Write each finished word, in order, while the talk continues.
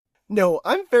No,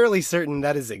 I'm fairly certain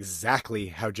that is exactly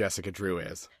how Jessica Drew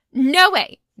is. No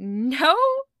way. No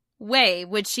way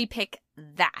would she pick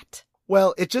that.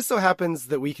 Well, it just so happens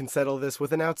that we can settle this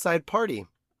with an outside party.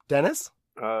 Dennis?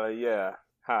 Yeah.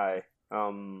 Hi.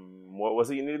 What was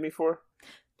it you needed me for?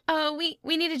 Oh,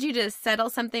 we needed you to settle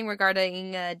something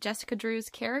regarding Jessica Drew's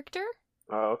character.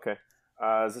 Oh, okay.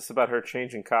 Is this about her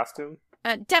changing costume?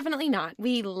 Definitely not.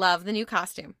 We love the new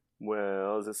costume.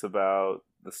 Well, is this about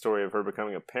the story of her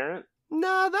becoming a parent?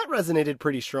 Nah, that resonated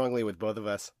pretty strongly with both of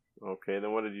us. Okay,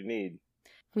 then what did you need?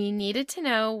 We needed to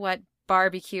know what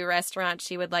barbecue restaurant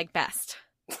she would like best.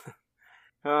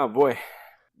 Oh, boy.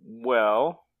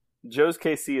 Well, Joe's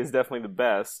KC is definitely the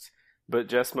best, but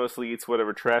Jess mostly eats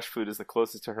whatever trash food is the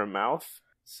closest to her mouth.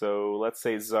 So let's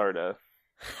say Zarda.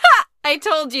 Ha! I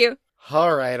told you.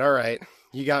 All right.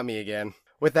 You got me again.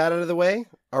 With that out of the way,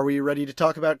 are we ready to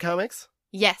talk about comics?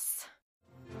 Yes.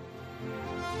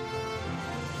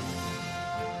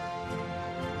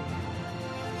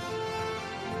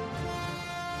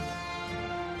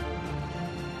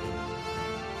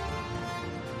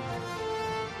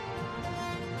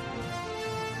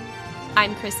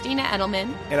 I'm Christina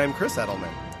Edelman. And I'm Chris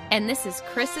Edelman. And this is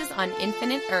Chris's on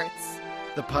Infinite Earths,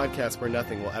 the podcast where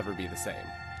nothing will ever be the same.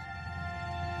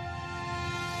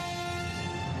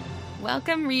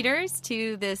 Welcome, readers,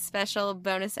 to this special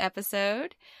bonus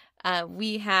episode.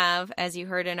 We have, as you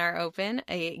heard in our open,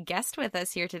 a guest with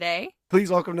us here today.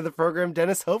 Please welcome to the program,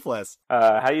 Dennis Hopeless.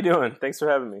 How you doing? Thanks for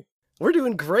having me. We're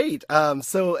doing great.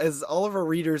 So as all of our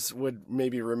readers would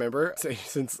maybe remember,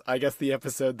 since I guess the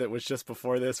episode that was just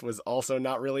before this was also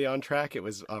not really on track, it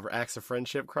was our Acts of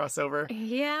Friendship crossover.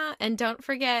 Yeah, and don't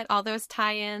forget all those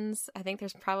tie-ins. I think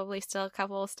there's probably still a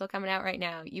couple still coming out right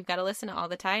now. You've got to listen to all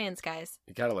the tie-ins, guys.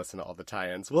 You got to listen to all the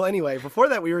tie-ins. Well, anyway, before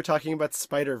that we were talking about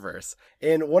Spider-Verse.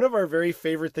 And one of our very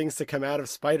favorite things to come out of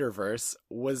Spider-Verse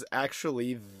was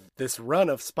actually this run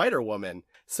of Spider-Woman.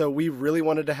 So we really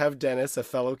wanted to have Dennis, a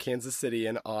fellow Kansas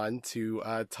Cityan, on to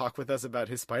talk with us about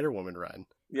his Spider-Woman run.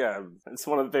 Yeah, it's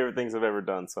one of the favorite things I've ever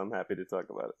done, so I'm happy to talk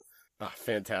about it. Oh,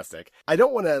 fantastic. I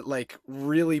don't want to,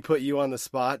 really put you on the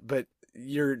spot, but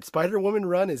your Spider-Woman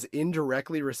run is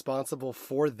indirectly responsible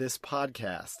for this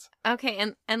podcast. Okay,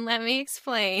 and let me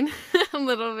explain a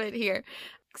little bit here.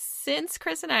 Since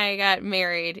Chris and I got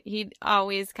married, he'd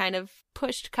always kind of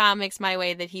pushed comics my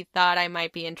way that he thought I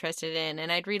might be interested in.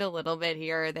 And I'd read a little bit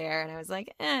here or there. And I was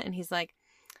like, eh. And he's like,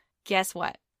 guess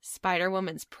what?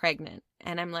 Spider-Woman's pregnant.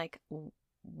 And I'm like,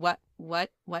 what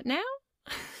now?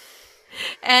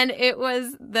 And it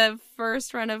was the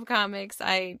first run of comics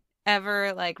I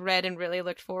ever read and really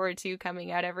looked forward to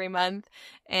coming out every month.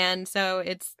 And so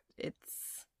it's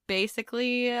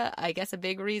basically, I guess, a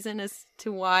big reason as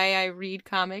to why I read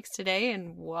comics today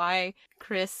and why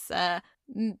Chris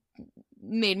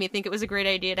made me think it was a great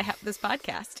idea to have this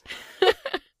podcast.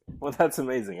 Well, that's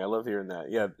amazing. I love hearing that.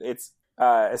 Yeah, it's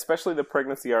especially the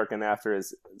pregnancy arc and after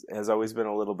has always been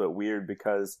a little bit weird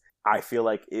because I feel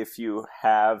like if you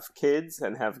have kids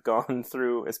and have gone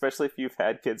through, especially if you've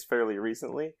had kids fairly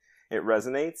recently, it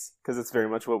resonates because it's very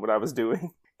much what I was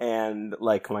doing. And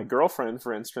my girlfriend,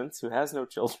 for instance, who has no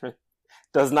children,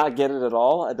 does not get it at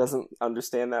all. It doesn't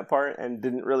understand that part and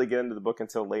didn't really get into the book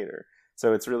until later.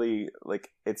 So it's really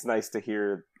it's nice to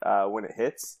hear when it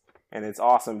hits. And it's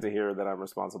awesome to hear that I'm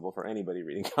responsible for anybody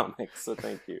reading comics. So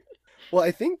thank you. Well,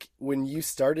 I think when you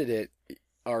started it,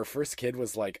 our first kid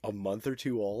was a month or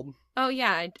two old. Oh,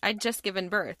 yeah. I'd just given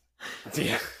birth.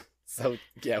 Yeah. So,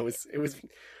 yeah, it was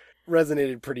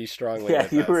resonated pretty strongly. Yeah,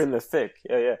 you were in the thick.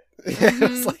 Yeah.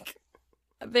 It's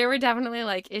there were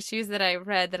definitely issues that I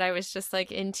read that I was just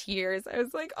in tears. I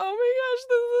was like, oh my gosh,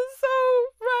 this is so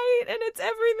right. And it's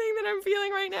everything that I'm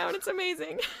feeling right now. And it's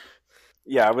amazing.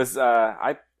 Yeah, I was,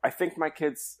 I think my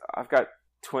kids, I've got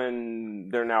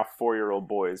they're now 4-year-old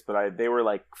boys, but they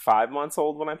were 5 months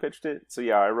old when I pitched it. So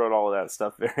yeah, I wrote all of that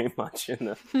stuff very much in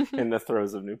the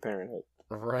throes of new parenthood.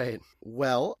 Right.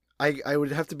 Well, I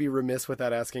would have to be remiss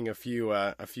without asking a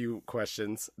few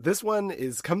questions. This one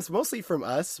comes mostly from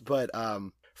us, but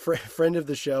friend of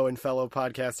the show and fellow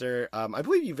podcaster, I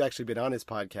believe you've actually been on his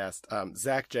podcast,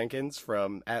 Zach Jenkins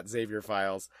from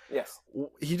 @XavierFiles. Yes.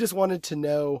 He just wanted to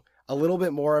know a little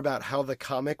bit more about how the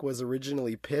comic was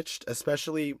originally pitched,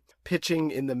 especially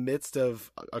pitching in the midst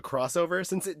of a crossover,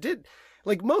 since it did,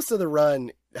 most of the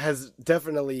run has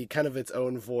definitely kind of its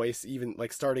own voice, even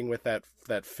starting with that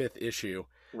 5th issue.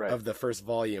 Right. Of the first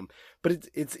volume. But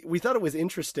we thought it was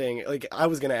interesting. I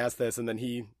was going to ask this and then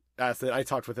he asked it. I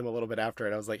talked with him a little bit after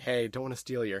and I was like, hey, don't want to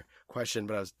steal your question,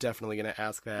 but I was definitely going to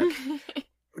ask that.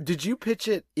 Did you pitch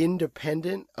it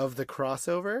independent of the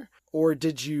crossover or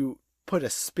did you put a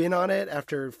spin on it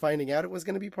after finding out it was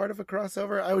going to be part of a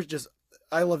crossover.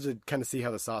 I love to kind of see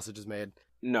how the sausage is made.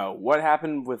 No, what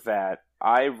happened with that?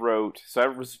 I wrote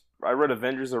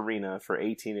Avengers Arena for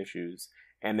 18 issues,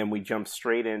 and then we jumped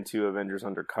straight into Avengers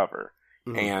Undercover.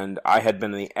 Mm-hmm. And I had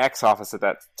been in the X office at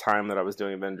that time that I was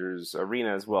doing Avengers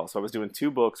Arena as well. So I was doing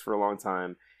 2 books for a long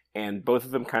time, and both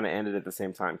of them kind of ended at the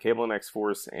same time. Cable and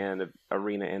X-Force and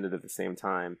Arena ended at the same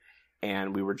time,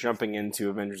 and we were jumping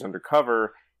into Avengers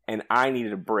Undercover, and I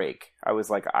needed a break. I was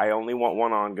like, I only want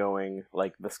one ongoing.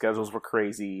 Like, the schedules were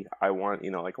crazy. I want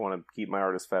to keep my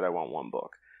artist fed. I want one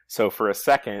book. So for a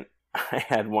second, I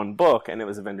had one book, and it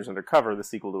was Avengers Undercover, the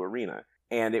sequel to Arena.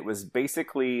 And it was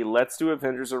basically, let's do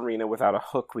Avengers Arena without a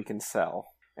hook we can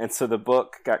sell. And so the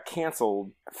book got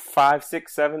canceled 5,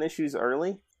 6, 7 issues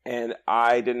early, and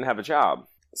I didn't have a job.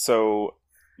 So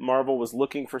Marvel was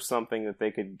looking for something that they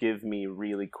could give me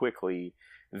really quickly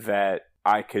that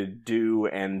I could do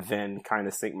and then kind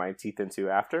of sink my teeth into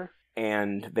after.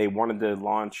 And they wanted to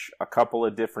launch a couple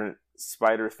of different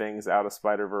Spider things out of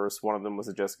Spider-Verse. One of them was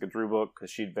a Jessica Drew book,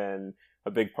 because she'd been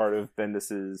a big part of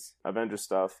Bendis's Avengers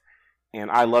stuff. And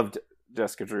I loved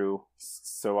Jessica Drew,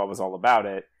 so I was all about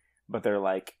it. But they're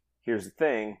like, here's the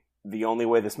thing. The only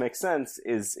way this makes sense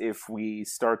is if we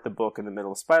start the book in the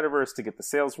middle of Spider-Verse to get the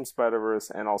sales from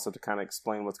Spider-Verse and also to kind of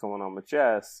explain what's going on with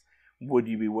Jess. Would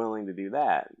you be willing to do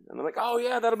that? And I'm like, oh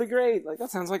yeah, that'll be great. Like,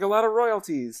 that sounds like a lot of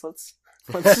royalties. Let's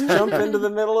jump into the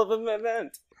middle of an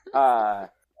event.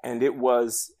 And it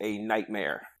was a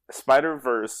nightmare.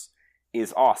 Spider-Verse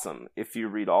is awesome if you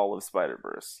read all of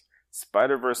Spider-Verse.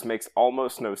 Spider-Verse makes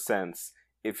almost no sense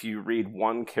if you read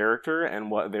one character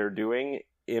and what they're doing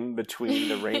in between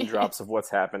the raindrops of what's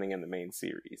happening in the main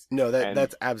series. No,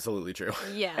 that's absolutely true.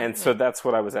 Yeah. And so that's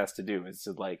what I was asked to do, is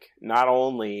to, like, not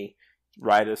only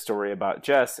write a story about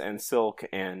Jess and Silk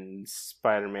and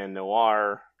Spider-Man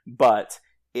Noir, but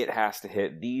it has to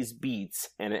hit these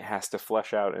beats and it has to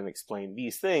flesh out and explain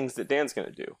these things that Dan's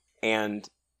going to do. And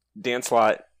Dan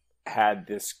Slott had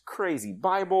this crazy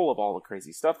Bible of all the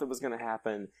crazy stuff that was going to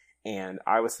happen, and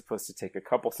I was supposed to take a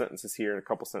couple sentences here and a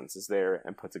couple sentences there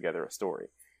and put together a story.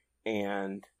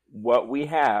 And what we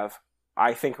have,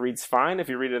 I think, reads fine if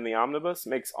you read it in the omnibus.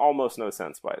 Makes almost no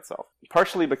sense by itself.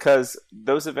 Partially because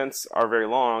those events are very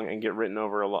long and get written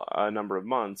over a number of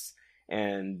months,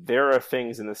 and there are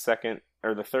things in the second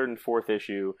or the third and fourth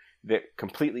issue that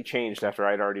completely changed after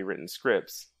I'd already written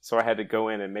scripts. So I had to go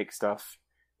in and make stuff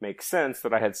make sense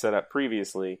that I had set up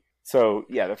previously. So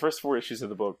yeah, the first 4 issues of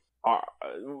the book,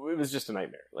 it was just a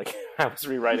nightmare. Like, I was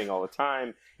rewriting all the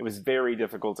time. It was very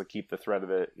difficult to keep the thread of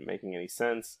it making any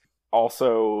sense.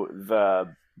 Also,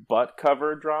 the butt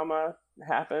cover drama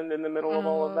happened in the middle of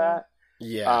all of that.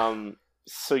 Yeah.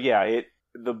 So yeah,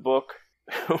 the book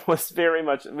was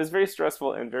very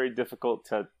stressful and very difficult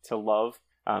to love.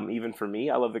 Even for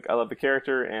me, I love the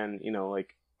character, and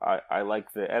like I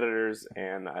like the editors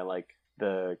and I like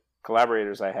the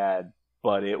collaborators I had,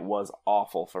 but it was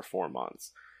awful for 4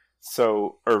 months.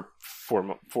 So, or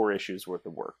 4 issues worth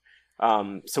of work.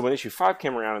 So when issue 5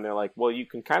 came around and they're like, well, you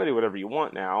can kind of do whatever you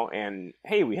want now. And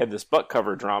hey, we had this butt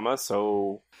cover drama.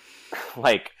 So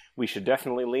like, we should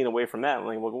definitely lean away from that. And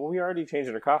like, well, we already changed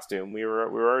our costume. We were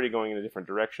already going in a different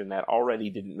direction that already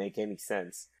didn't make any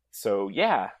sense. So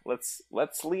yeah, let's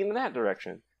lean in that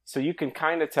direction. So you can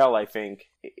kind of tell, I think,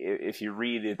 if you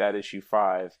read that issue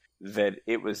 5, that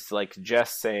it was like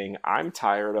Jess saying, I'm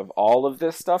tired of all of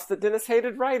this stuff that Dennis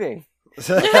hated writing.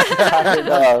 Tired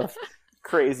of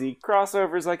crazy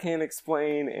crossovers I can't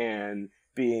explain, and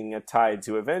being tied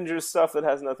to Avengers stuff that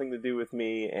has nothing to do with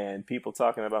me, and people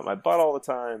talking about my butt all the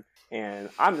time, and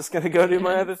I'm just going to go do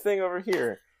my other thing over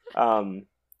here.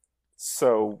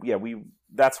 So yeah,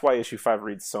 that's why issue 5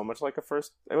 reads so much like a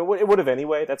first. I mean, it would have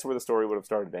anyway. That's where the story would have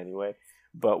started anyway.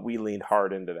 But we leaned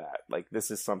hard into that. Like,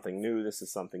 this is something new. This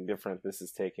is something different. This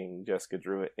is taking Jessica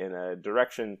Drew in a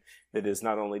direction that is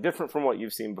not only different from what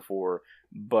you've seen before,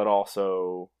 but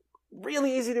also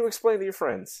really easy to explain to your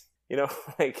friends.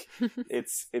 Like,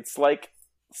 it's like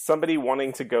somebody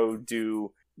wanting to go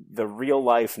do the real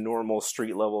life normal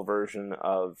street level version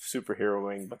of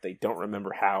superheroing, but they don't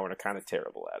remember how and are kind of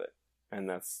terrible at it. And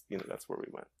that's where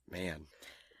we went. Man,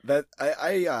 that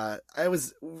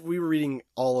we were reading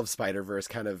all of Spider-Verse,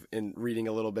 kind of in reading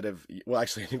a little bit of, well,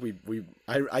 actually I think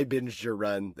I binged your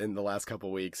run in the last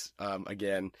couple weeks,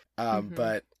 again.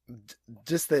 But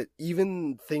just that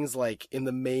even things like in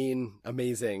the main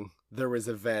Amazing, there was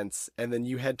events, and then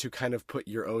you had to kind of put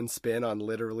your own spin on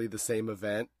literally the same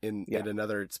event in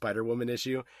another Spider-Woman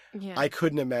issue. Yeah. I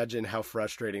couldn't imagine how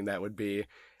frustrating that would be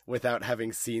without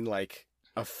having seen like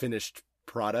a finished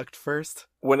product first.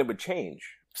 When it would change.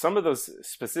 some of those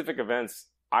specific events,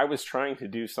 I was trying to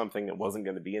do something that wasn't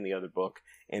going to be in the other book,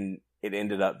 and it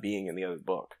ended up being in the other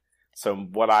book. So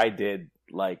what I did,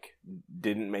 like,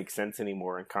 didn't make sense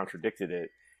anymore and contradicted it.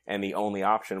 And the only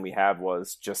option we had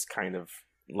was just kind of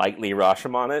lightly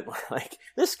Rashomon it, like,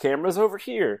 this camera's over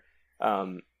here.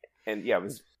 And yeah,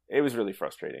 it was really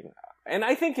frustrating. And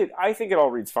I think it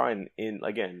all reads fine in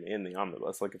the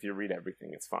omnibus. Like, if you read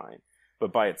everything, it's fine.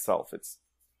 But by itself, it's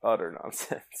utter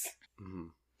nonsense. Mm-hmm.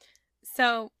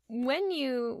 So when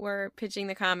you were pitching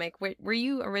the comic, were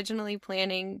you originally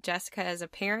planning Jessica as a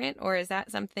parent, or is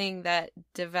that something that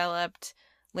developed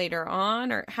later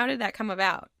on, or how did that come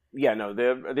about? Yeah, no,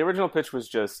 the original pitch was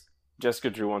just Jessica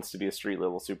Drew wants to be a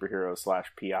street-level superhero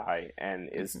 / PI and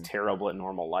is terrible at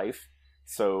normal life,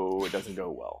 so it doesn't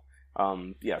go well.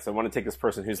 So I want to take this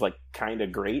person who's, like, kind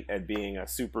of great at being a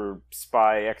super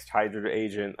spy, ex-Hydra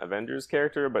agent, Avengers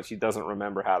character, but she doesn't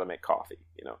remember how to make coffee,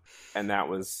 you know? And that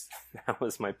was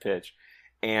my pitch.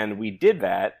 And we did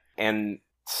that, and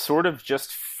sort of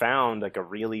just found, like, a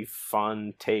really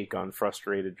fun take on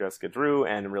frustrated Jessica Drew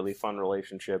and a really fun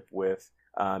relationship with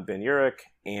Ben Urich.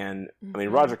 And, I mean,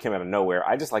 Roger came out of nowhere.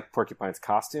 I just like Porcupine's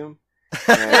costume.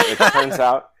 And it turns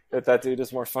out that dude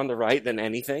is more fun to write than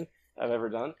anything I've ever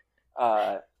done.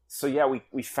 So yeah,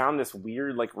 we found this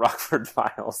weird, like, Rockford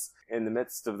Files in the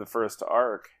midst of the first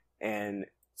arc, and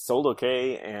sold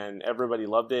okay, and everybody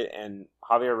loved it, and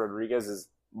Javier Rodriguez is,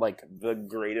 like, the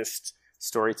greatest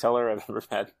storyteller I've ever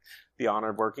had the honor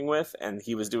of working with, and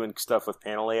he was doing stuff with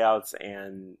panel layouts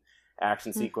and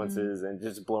action sequences and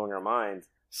just blowing our mind.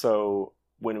 So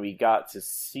when we got to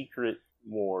Secret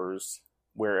Wars,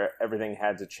 where everything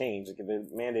had to change, like, the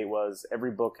mandate was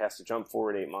every book has to jump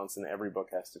forward 8 months and every book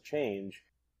has to change,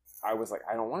 I was like,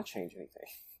 I don't want to change anything.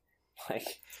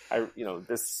 Like,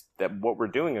 what we're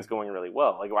doing is going really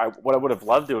well. Like, what I would have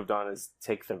loved to have done is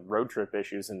take the road trip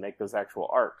issues and make those actual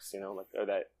arcs, you know, like, or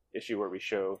that issue where we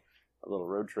show a little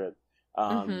road trip.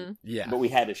 Yeah. But we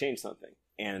had to change something.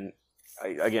 And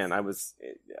I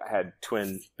had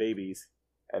twin babies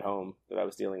at home that I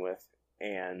was dealing with,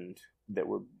 and that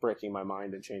were breaking my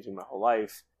mind and changing my whole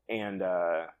life. And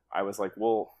I was like,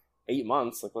 well, 8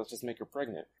 months, like, let's just make her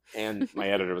pregnant. And my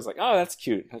editor was like, oh, that's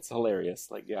cute, that's hilarious,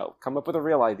 like, yeah, I'll come up with a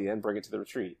real idea and bring it to the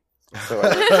retreat. So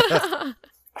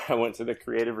I went to the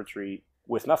creative retreat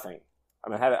with nothing. I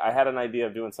mean, I had an idea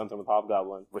of doing something with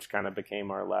Hobgoblin, which kind of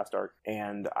became our last arc,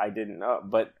 and I didn't know,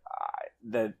 but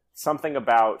something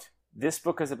about this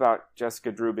book is about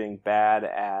Jessica Drew being bad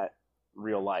at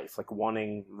real life, like,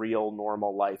 wanting real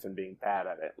normal life and being bad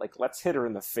at it. Like, let's hit her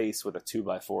in the face with a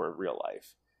 2x4 of real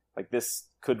life. Like, this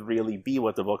could really be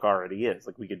what the book already is.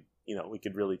 Like, we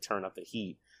could really turn up the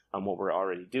heat on what we're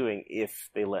already doing if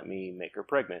they let me make her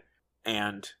pregnant.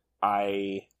 And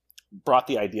I brought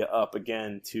the idea up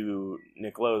again to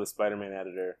Nick Lowe, the Spider-Man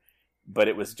editor, but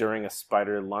it was during a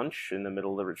spider lunch in the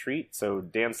middle of the retreat. So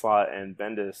Dan Slott and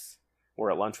Bendis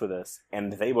were at lunch with us,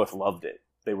 and they both loved it.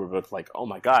 They were both like, oh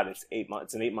my god, it's 8 months,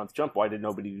 it's an 8 month jump. Why did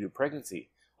nobody do pregnancy?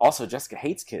 Also, Jessica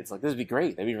hates kids. Like, this would be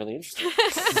great. That'd be really interesting.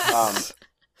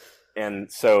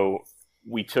 And so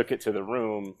we took it to the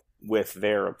room with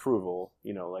their approval.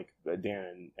 You know, like,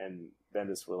 Dan and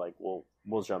Bendis were like, well,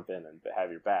 we'll jump in and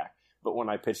have your back. But when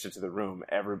I pitched it to the room,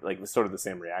 it was sort of the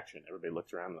same reaction. Everybody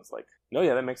looked around and was like, no,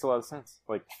 yeah, that makes a lot of sense.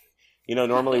 Like, you know,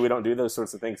 normally we don't do those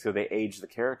sorts of things because they age the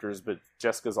characters, but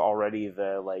Jessica's already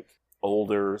the, like,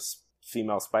 older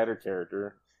female spider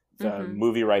character. The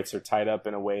movie rights are tied up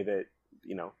in a way that,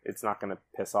 you know, it's not going to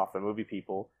piss off the movie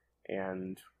people,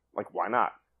 and, like, why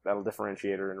not? That'll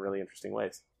differentiate her in really interesting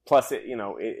ways. Plus,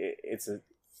 it's a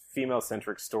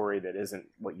female-centric story that isn't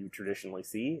what you traditionally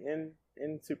see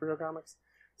in superhero comics.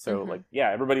 So, like,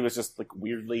 yeah, everybody was just, like,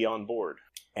 weirdly on board.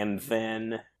 And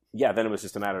then it was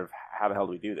just a matter of how the hell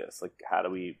do we do this? Like, how do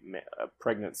we... A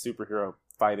pregnant superhero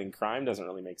fighting crime doesn't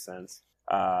really make sense.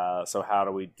 So how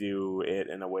do we do it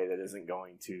in a way that isn't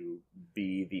going to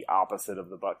be the opposite of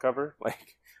the butt cover?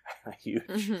 Like,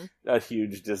 a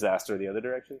huge disaster the other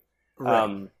direction.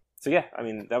 Right. So yeah, I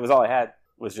mean, that was all I had,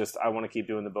 was just, I want to keep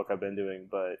doing the book I've been doing,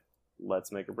 but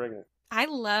let's make her pregnant. I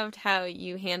loved how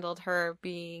you handled her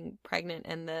being pregnant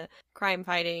and the crime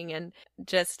fighting, and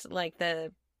just, like,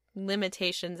 the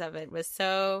limitations of it was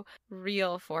so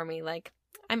real for me. Like,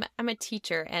 I'm a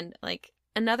teacher, and, like,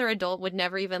 another adult would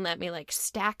never even let me, like,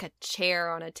 stack a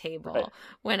chair on a table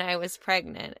when I was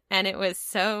pregnant, and it was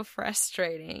so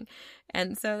frustrating.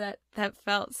 And so that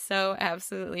felt so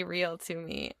absolutely real to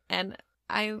me. And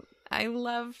I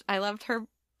loved her.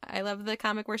 I loved the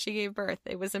comic where she gave birth.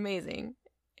 It was amazing.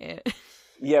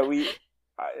 Yeah,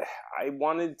 I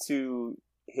wanted to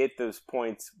hit those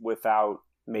points without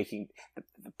making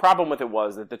the problem with it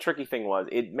was that the tricky thing was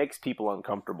it makes people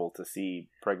uncomfortable to see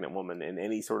pregnant women in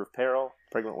any sort of peril,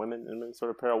 pregnant women in any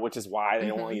sort of peril, which is why they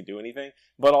don't want you to do anything.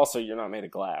 But also, you're not made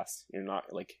of glass. You're not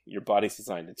like your body's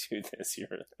designed to do this. You're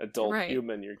an adult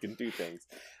human. You can do things.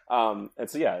 And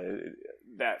so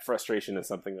that frustration is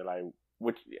something that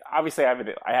which obviously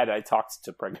I talked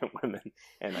to pregnant women,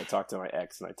 and I talked to my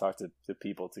ex, and I talked to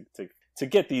people to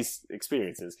get these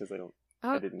experiences because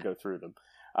I didn't go through them.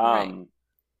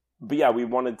 But yeah, we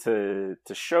wanted to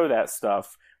show that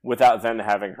stuff without then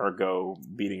having her go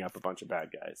beating up a bunch of bad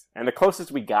guys. And the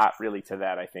closest we got really to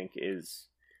that, I think, is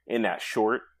in that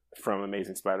short from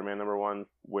Amazing Spider-Man #1,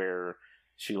 where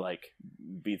she like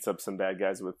beats up some bad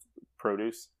guys with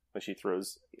produce that she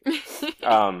throws.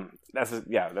 That's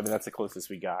the closest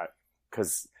we got,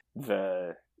 because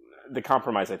the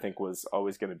compromise, I think, was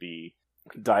always going to be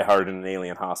Die Hard in an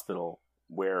alien hospital,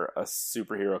 where a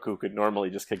superhero who could normally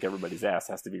just kick everybody's ass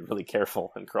has to be really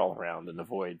careful and crawl around and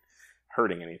avoid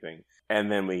hurting anything.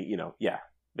 And then we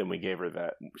gave her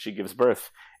that. She gives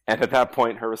birth, and at that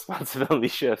point her responsibility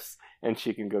shifts, and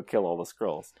she can go kill all the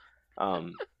Skrulls.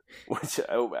 Which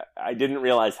I didn't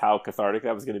realize how cathartic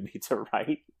that was going to be to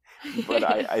write. But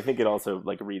I think it also,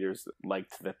 like, readers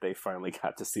liked that they finally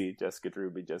got to see Jessica Drew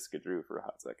be Jessica Drew for a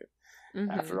hot second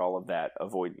after all of that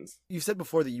avoidance. You said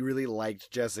before that you really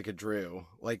liked Jessica Drew.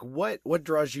 Like, what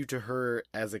draws you to her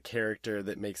as a character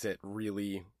that makes it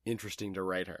really interesting to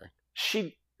write her?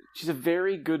 She's a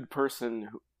very good person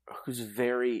who's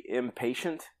very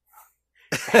impatient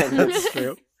and That's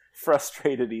true.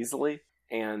 Frustrated easily,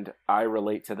 and I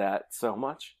relate to that so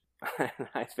much. And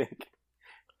I think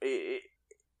it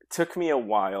took me a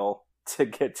while to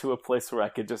get to a place where I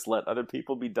could just let other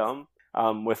people be dumb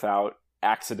without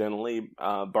accidentally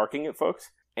barking at folks.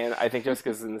 And I think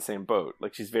Jessica's in the same boat.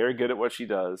 Like, she's very good at what she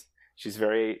does. She's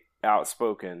very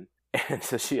outspoken. And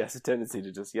so she has a tendency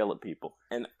to just yell at people.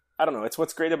 And I don't know, it's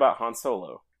what's great about Han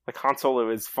Solo. Like, Han Solo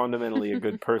is fundamentally a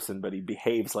good person, but he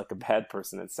behaves like a bad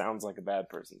person and sounds like a bad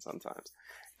person sometimes.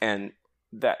 And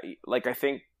that, like, I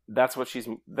think that's how she's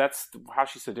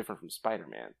so different from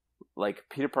Spider-Man. Like,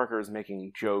 Peter Parker is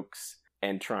making jokes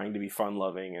and trying to be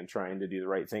fun-loving and trying to do the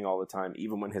right thing all the time,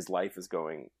 even when his life is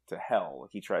going to hell.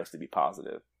 Like, he tries to be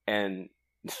positive. And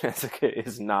Jessica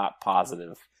is not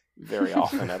positive very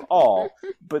often at all,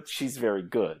 but she's very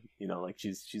good. You know, like,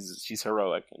 she's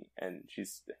heroic and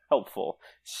she's helpful.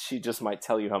 She just might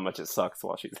tell you how much it sucks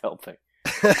while she's helping.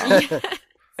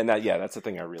 And that's the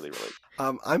thing I really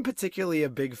relate. I'm particularly a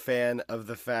big fan of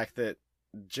the fact that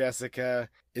Jessica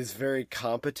is very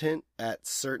competent at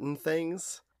certain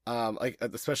things, like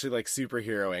especially like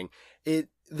superheroing.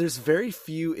 There's very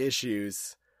few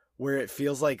issues where it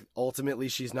feels like ultimately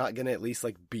she's not going to at least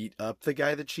like beat up the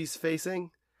guy that she's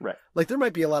facing. Right. Like, there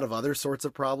might be a lot of other sorts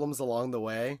of problems along the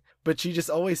way, but she just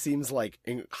always seems like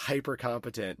hyper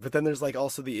competent. But then there's like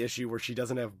also the issue where she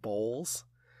doesn't have bowls.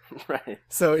 Right.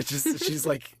 So it's just, she's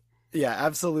like, yeah,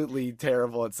 absolutely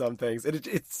terrible at some things.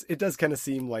 It does kind of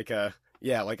seem like a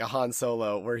Han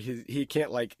Solo, where he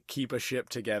can't like keep a ship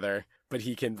together, but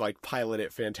he can like pilot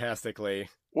it fantastically.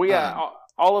 Well, yeah,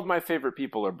 all of my favorite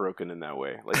people are broken in that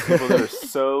way. Like, people that are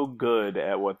so good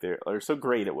at are so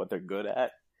great at what they're good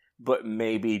at, but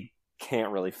maybe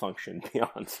can't really function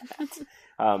beyond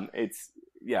that.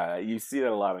 You see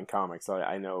that a lot in comics.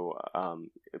 I know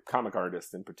comic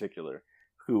artists in particular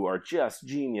who are just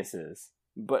geniuses,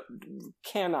 but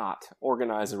cannot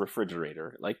organize a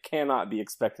refrigerator, like, cannot be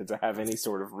expected to have any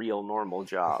sort of real normal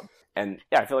job. And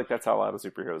yeah, I feel like that's how a lot of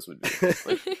superheroes would be.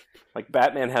 Like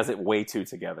Batman has it way too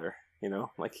together, you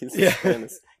know? Like, his man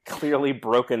is clearly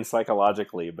broken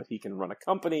psychologically, but he can run a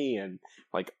company and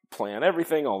like plan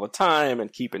everything all the time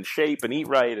and keep in shape and eat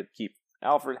right and keep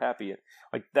Alfred happy.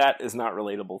 Like, that is not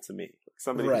relatable to me. Like,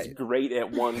 somebody who's great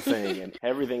at one thing and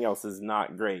everything else is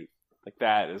not great. Like,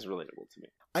 that is relatable to me.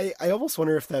 I almost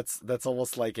wonder if that's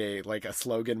almost like a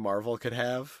slogan Marvel could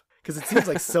have, because it seems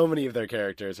like so many of their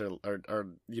characters are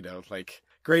you know, like,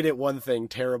 great at one thing,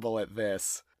 terrible at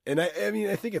this. And I mean,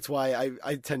 I think it's why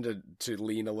I tend to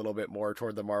lean a little bit more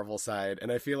toward the Marvel side,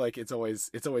 and I feel like it's always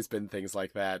been things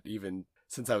like that, even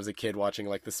since I was a kid watching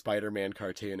like the Spider-Man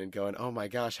cartoon and going, oh my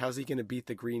gosh, how's he going to beat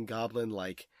the Green Goblin,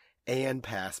 like, and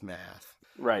pass math?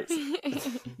 Right.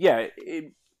 Yeah,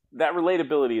 that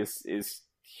relatability is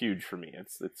huge for me.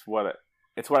 It's what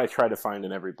I try to find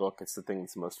in every book. It's the thing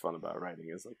that's most fun about writing,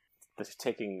 is like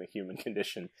taking the human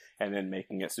condition and then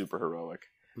making it super heroic.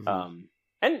 Mm-hmm.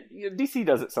 And DC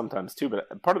does it sometimes too,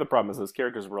 but part of the problem is those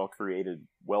characters were all created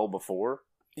well before.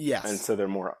 Yes. And so they're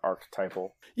more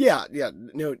archetypal. Yeah.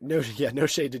 No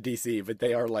shade to DC, but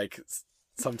they are like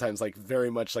sometimes like very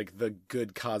much like the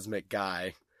good cosmic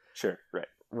guy. Sure, right.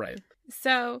 Right.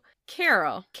 So,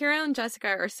 Carol and Jessica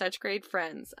are such great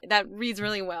friends. That reads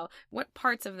really well. What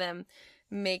parts of them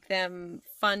make them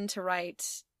fun to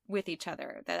write with each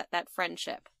other, that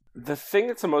friendship? The thing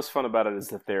that's the most fun about it is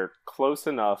that they're close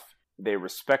enough, they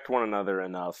respect one another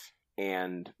enough,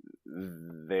 and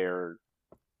they're,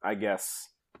 I guess,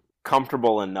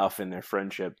 comfortable enough in their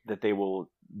friendship that they will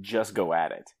just go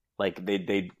at it. Like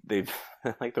they've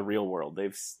like the real world.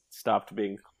 They've stopped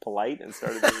being polite and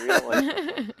started being real.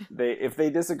 Like if they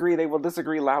disagree, they will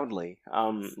disagree loudly.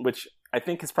 Which I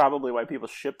think is probably why people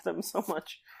ship them so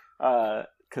much.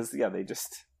 Because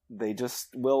they just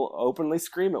will openly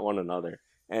scream at one another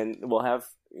and will have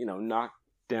knock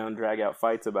down, drag out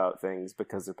fights about things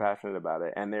because they're passionate about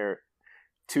it. And they're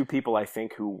two people I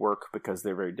think who work because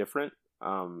they're very different.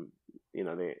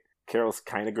 Carol's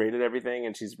kind of great at everything,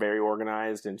 and she's very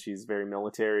organized, and she's very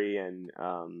military, and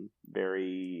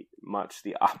very much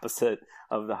the opposite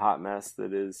of the hot mess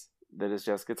that is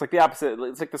Jessica. It's like the opposite.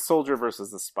 It's like the soldier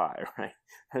versus the spy, right?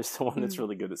 There's the one that's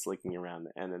really good at slinking around,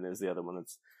 and then there's the other one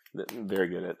that's very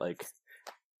good at like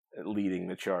leading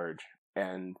the charge.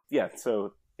 And yeah,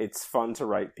 so it's fun to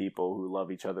write people who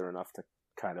love each other enough to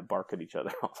kind of bark at each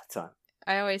other all the time.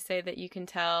 I always say that you can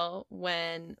tell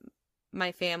when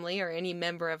my family or any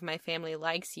member of my family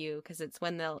likes you because it's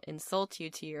when they'll insult you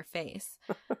to your face.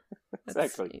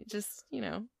 Exactly. Just,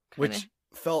 Which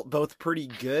felt both pretty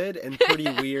good and pretty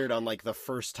weird on like the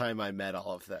first time I met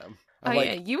all of them.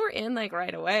 Yeah, you were in like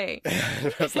right away.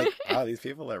 I was like, wow, these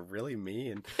people are really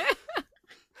mean.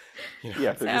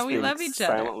 Yeah, we love each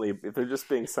other. If they're just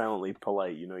being silently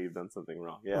polite, you've done something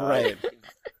wrong. Yeah, right.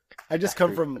 I just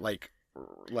come from like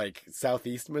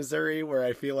southeast Missouri, where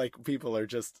I feel like people are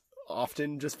just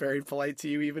often just very polite to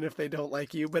you even if they don't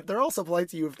like you, but they're also polite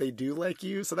to you if they do like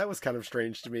you. So that was kind of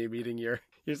strange to me meeting your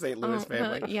St. Louis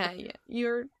family. Yeah.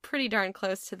 You're pretty darn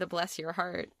close to the bless your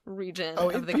heart region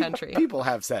of the country. People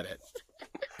have said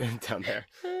it down there.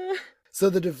 So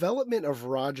the development of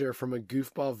Roger from a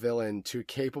goofball villain to a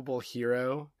capable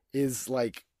hero is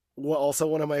like also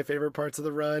one of my favorite parts of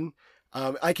the run.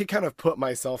 I could kind of put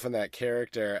myself in that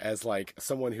character as like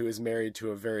someone who is married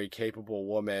to a very capable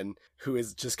woman who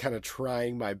is just kind of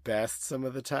trying my best some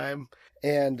of the time.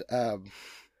 And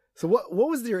so what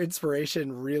was your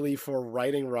inspiration really for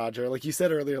writing Roger? Like you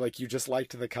said earlier, like you just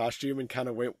liked the costume and kind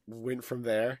of went from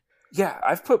there. Yeah,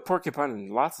 I've put Porcupine in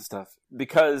lots of stuff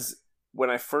because when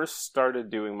I first started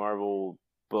doing Marvel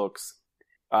books,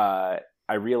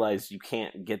 I realized you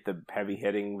can't get the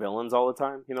heavy-hitting villains all the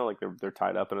time. Like they're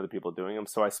tied up and other people doing them.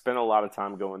 So I spent a lot of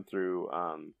time going through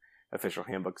official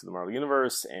handbooks of the Marvel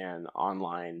Universe and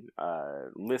online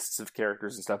lists of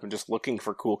characters and stuff and just looking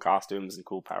for cool costumes and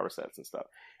cool power sets and stuff.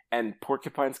 And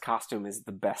Porcupine's costume is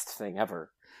the best thing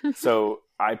ever. So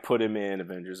I put him in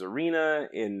Avengers Arena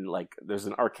there's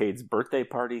an Arcade's birthday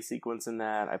party sequence in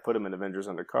that. I put him in Avengers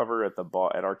Undercover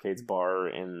at Arcade's bar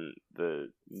in the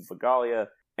Vigalia.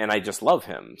 And I just love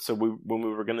him. So when we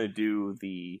were going to do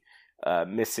the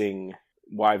missing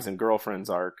wives and girlfriends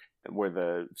arc, where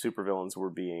the supervillains were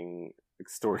being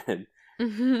extorted,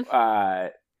 I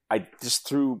just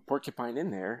threw Porcupine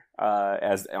in there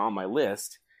as on my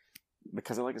list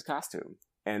because I like his costume.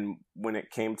 And when it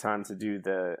came time to do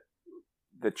the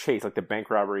chase, like the bank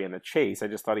robbery and the chase, I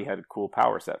just thought he had a cool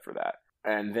power set for that.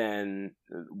 And then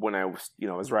when I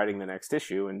was writing the next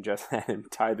issue and just had him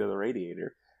tied to the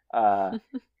radiator,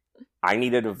 I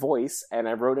needed a voice, and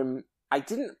I wrote him. I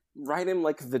didn't write him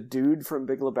like the dude from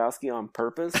Big Lebowski on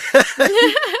purpose,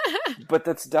 but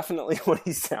that's definitely what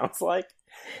he sounds like.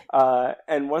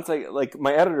 And once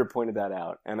my editor pointed that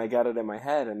out, and I got it in my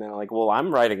head, and then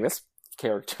I'm writing this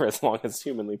character as long as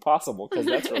humanly possible because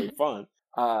that's really fun.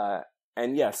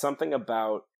 And yeah, something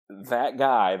about that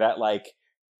guy, that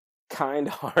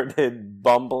kind-hearted,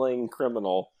 bumbling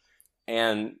criminal,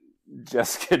 and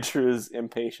Jessica Drew's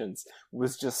impatience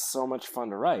was just so much fun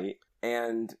to write.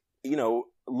 And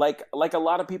like a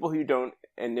lot of people who you don't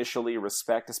initially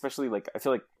respect, especially I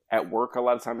feel like at work a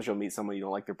lot of times you'll meet someone, you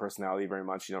don't like their personality very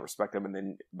much, you don't respect them, and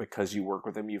then because you work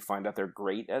with them you find out they're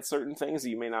great at certain things that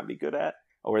you may not be good at,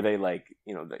 or they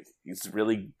he's a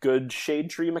really good shade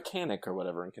tree mechanic or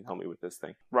whatever and can help me with this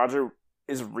thing. Roger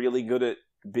is really good at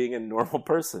being a normal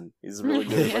person. He's really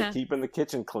good at keeping the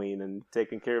kitchen clean and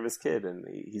taking care of his kid, and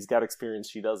he's got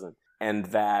experience she doesn't. And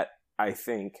that, I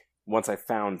think, once I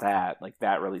found that,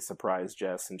 that really surprised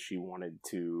Jess, and she wanted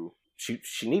to, she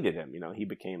needed him, he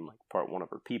became part one of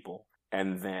her people.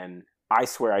 And then I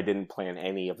swear I didn't plan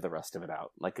any of the rest of it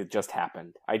out. It just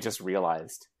happened. I just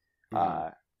realized,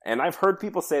 And I've heard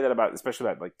people say that about, especially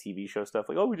about like TV show stuff,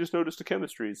 like, oh, we just noticed the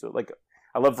chemistry. So like,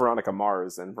 I love Veronica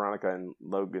Mars, and Veronica and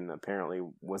Logan apparently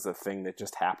was a thing that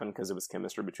just happened because it was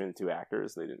chemistry between the two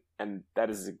actors. They didn't, and that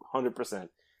is 100%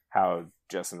 how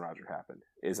Jess and Roger happened.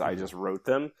 Is I just wrote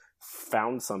them,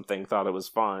 found something, thought it was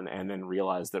fun, and then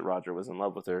realized that Roger was in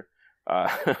love with her.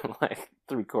 Like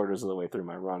 3/4 of the way through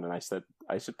my run, and I said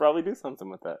I should probably do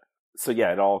something with that. So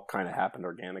yeah, it all kind of happened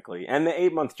organically. And the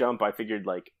 8-month jump, I figured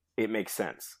like it makes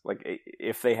sense. Like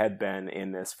if they had been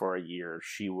in this for a year,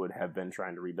 she would have been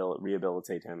trying to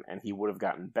rehabilitate him, and he would have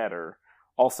gotten better.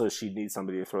 Also, she'd need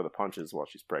somebody to throw the punches while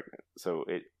she's pregnant. So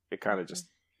it kind of just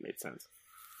made sense.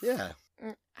 Yeah.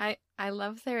 I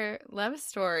love their love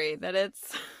story, that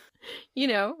it's,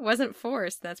 wasn't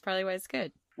forced. That's probably why it's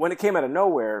good. When it came out of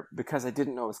nowhere, because I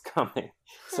didn't know it was coming.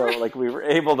 So, like, we were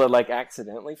able to, like,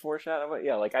 accidentally foreshadow it.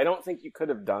 Yeah, like, I don't think you could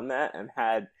have done that and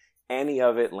had any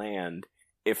of it land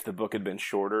if the book had been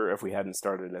shorter, if we hadn't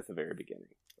started at the very beginning.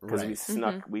 Because we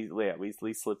snuck, we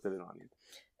slipped it in on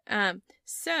you.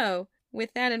 So,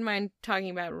 with that in mind,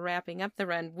 talking about wrapping up the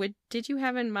run, did you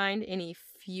have in mind any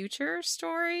future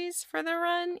stories for the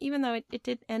run, even though it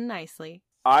did end nicely?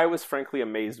 I was frankly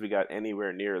amazed we got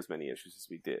anywhere near as many issues as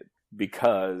we did,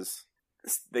 because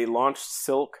they launched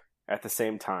Silk at the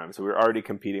same time, so we were already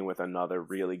competing with another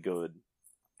really good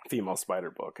female Spider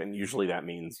book, and usually that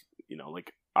means,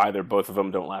 like, either both of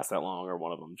them don't last that long or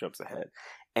one of them jumps ahead.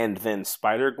 And then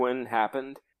Spider-Gwen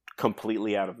happened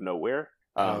completely out of nowhere.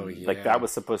 Like, that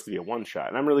was supposed to be a one-shot,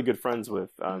 and I'm really good friends with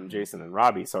Jason and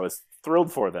Robbie, so I was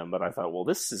thrilled for them, but I thought, well,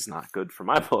 this is not good for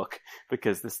my book,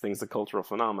 because this thing's a cultural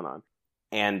phenomenon.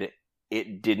 And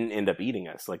it didn't end up eating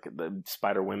us. Like, the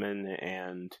Spider-Women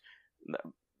and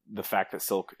the fact that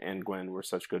Silk and Gwen were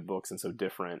such good books and so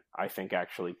different, I think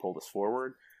actually pulled us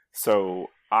forward. So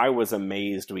I was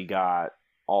amazed we got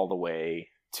all the way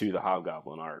to the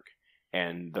Hobgoblin arc.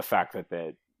 And the fact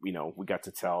that we got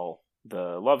to tell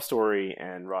the love story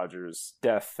and Roger's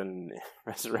death and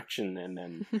resurrection, and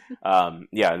then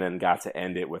and then got to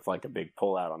end it with like a big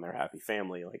pullout on their happy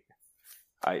family.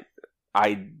 Like,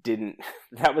 I didn't,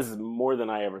 that was more than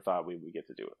I ever thought we would get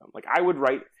to do with them. Like, I would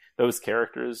write those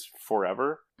characters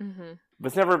forever, but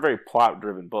it's never a very plot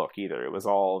driven book either. It was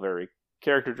all very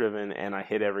character driven, and I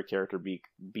hit every character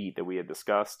beat that we had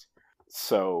discussed.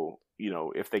 So,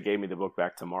 if they gave me the book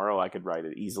back tomorrow, I could write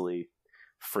it easily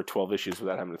for 12 issues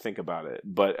without having to think about it.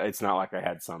 But it's not like I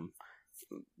had some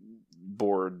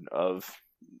board of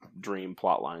dream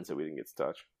plot lines that we didn't get to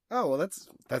touch. Oh, well,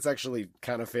 that's actually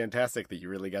kind of fantastic that you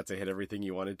really got to hit everything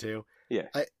you wanted to. Yeah.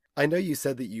 I know you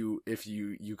said that if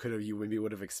you could have, you maybe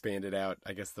would have expanded out,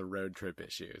 I guess, the road trip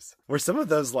issues. Were some of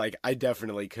those, like, I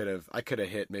definitely could have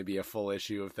hit maybe a full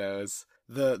issue of those.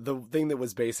 The thing that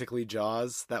was basically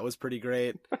Jaws, that was pretty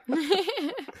great.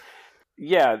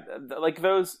 Yeah, like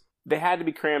those, they had to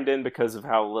be crammed in because of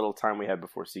how little time we had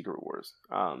before Secret Wars.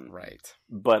 Right.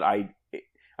 But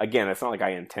again, it's not like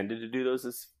I intended to do those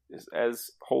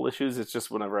as whole issues. It's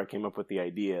just whenever I came up with the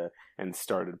idea and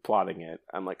started plotting it,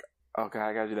 I'm like, oh god,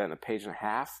 I gotta do that in a page and a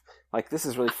half. Like, this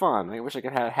is really fun. I wish I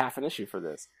could have half an issue for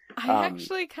this. I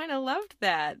actually kind of loved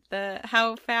that,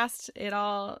 how fast it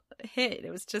all hit.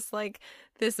 It was just like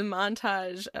this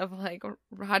montage of like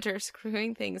Roger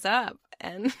screwing things up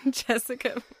and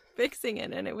Jessica fixing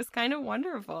it, and it was kind of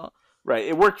wonderful. Right,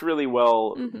 it worked really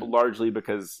well, largely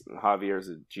because Javier's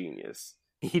a genius.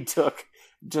 He took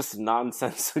just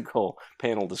nonsensical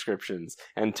panel descriptions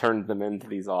and turned them into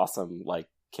these awesome, like,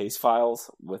 case files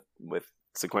with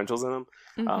sequentials in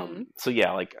them. So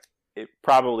yeah, like, it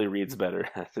probably reads better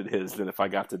as it is than if I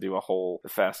got to do a whole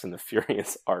Fast and the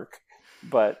Furious arc.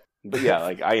 But yeah,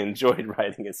 like, I enjoyed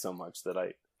writing it so much that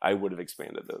I would have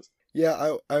expanded those.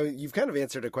 Yeah, you've kind of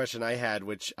answered a question I had,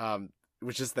 which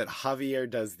is that Javier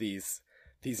does these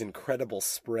incredible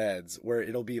spreads where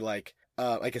it'll be like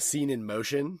a scene in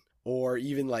motion, or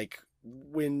even like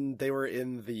when they were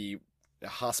in the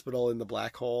hospital in the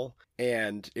black hole,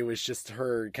 and it was just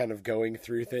her kind of going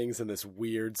through things in this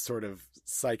weird sort of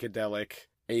psychedelic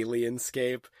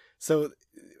alienscape. So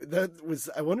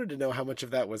I wanted to know how much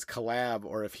of that was collab,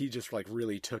 or if he just like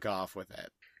really took off with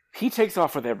it. He takes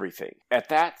off with everything. At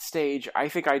that stage, I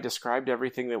think I described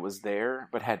everything that was there,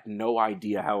 but had no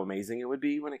idea how amazing it would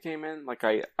be when it came in. Like,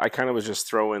 I kind of was just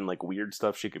throwing like weird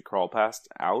stuff she could crawl past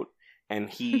out, and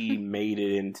he made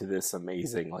it into this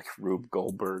amazing like Rube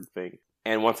Goldberg thing.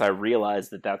 And once I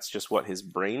realized that that's just what his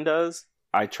brain does,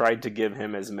 I tried to give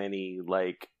him as many,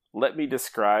 like, let me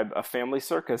describe a family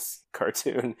circus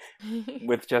cartoon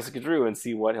with Jessica Drew and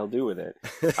see what he'll do with it.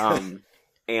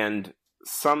 And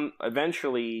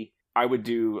eventually I would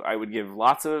give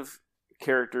lots of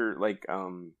character, like,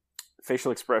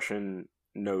 facial expression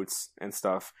notes and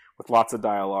stuff with lots of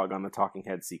dialogue on the talking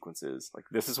head sequences. Like,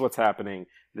 this is what's happening,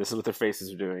 this is what their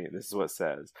faces are doing, this is what it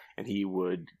says. And he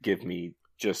would give me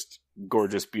just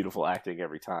gorgeous, beautiful acting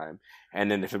every time.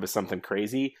 And then if it was something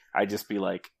crazy, I'd just be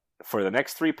like, for the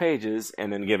next 3 pages,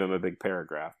 and then give him a big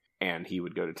paragraph. And he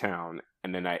would go to town.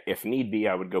 And then, if need be,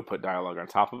 I would go put dialogue on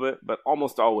top of it. But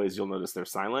almost always, you'll notice they're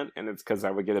silent. And it's because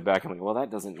I would get it back and I'm like, well,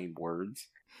 that doesn't need words.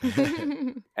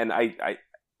 And I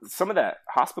some of that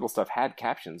hospital stuff had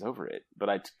captions over it, but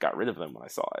I got rid of them when I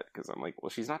saw it. Because I'm like,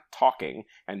 well, she's not talking.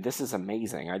 And this is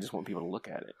amazing. I just want people to look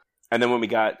at it. And then when we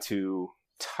got to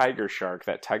Tiger Shark,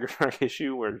 that Tiger Shark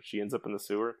issue where she ends up in the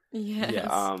sewer.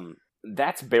 Yes.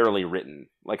 That's barely written.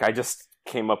 Like, I just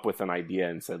came up with an idea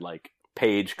and said, like,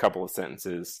 page, couple of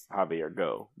sentences, Javier,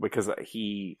 go. Because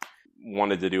he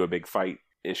wanted to do a big fight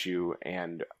issue,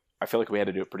 and I feel like we had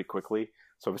to do it pretty quickly.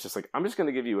 So I was just like, I'm just going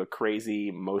to give you a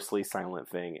crazy, mostly silent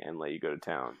thing and let you go to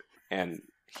town. And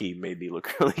he made me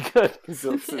look really good. Because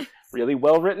it's a really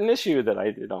well-written issue that I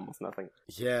did almost nothing.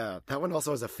 Yeah, that one also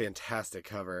has a fantastic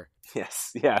cover. Yes,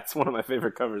 yeah, it's one of my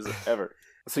favorite covers ever.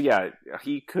 So yeah,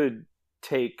 he could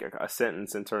take a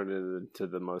sentence and turn it into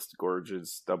the most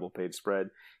gorgeous double-page spread.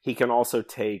 He can also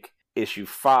take issue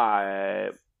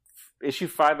 5. Issue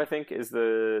 5, I think, is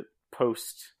the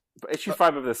post... Issue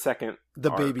 5 of the second The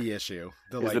arc baby issue.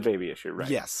 is the baby issue, right?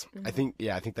 Yes. I think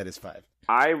that is 5.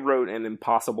 I wrote an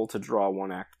impossible-to-draw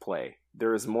one-act play.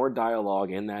 There is more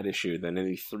dialogue in that issue than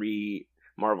any 3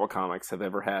 Marvel comics have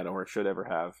ever had or should ever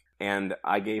have. And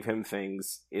I gave him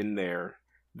things in there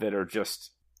that are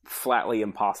just flatly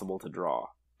impossible to draw.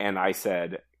 And I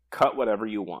said, cut whatever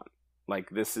you want. Like,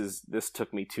 this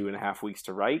took me 2.5 weeks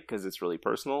to write because it's really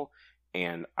personal,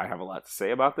 and I have a lot to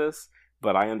say about this,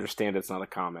 but I understand it's not a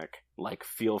comic. Like,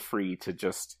 feel free to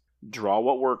just draw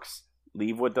what works,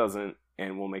 leave what doesn't,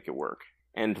 and we'll make it work.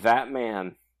 And that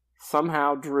man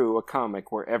somehow drew a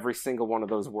comic where every single one of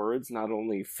those words not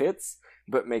only fits,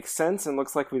 but makes sense and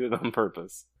looks like we did it on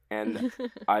purpose. And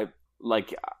I've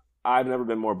never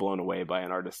been more blown away by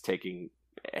an artist taking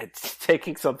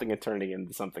something and turning it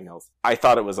into something else. I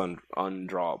thought it was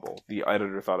undrawable. The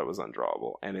editor thought it was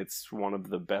undrawable, and it's one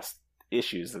of the best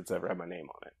issues that's ever had my name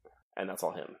on it. And that's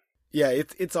all him. Yeah,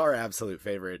 it's our absolute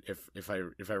favorite. If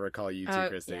I recall you too,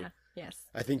 Christy. Yeah. Yes.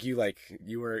 I think you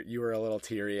were a little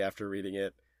teary after reading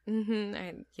it.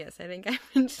 Mm-hmm. Yes, I think I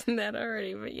mentioned that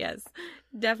already, but yes,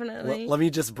 definitely. Let me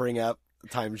just bring up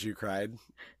times you cried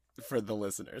for the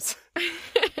listeners.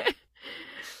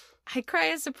 I cry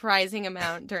a surprising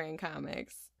amount during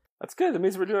comics. That's good. That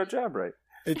means we're doing our job right.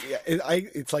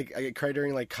 It's like I cry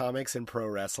during like comics and pro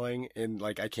wrestling, and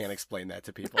like I can't explain that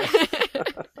to people.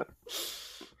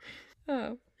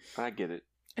 Oh, I get it.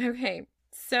 Okay,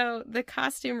 so the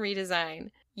costume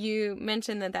redesign. You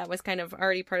mentioned that was kind of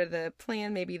already part of the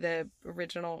plan, maybe the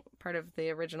original part of the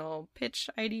original pitch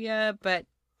idea. But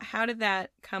how did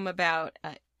that come about?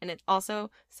 And it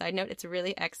also, side note, it's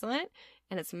really excellent.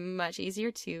 And it's much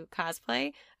easier to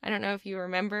cosplay. I don't know if you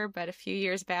remember, but a few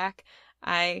years back,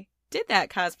 I did that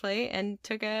cosplay and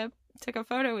took a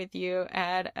photo with you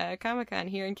at a Comic-Con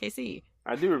here in KC.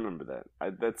 I do remember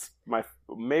that. That's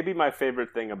maybe my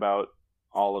favorite thing about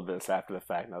all of this after the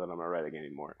fact, now that I'm not writing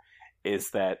anymore,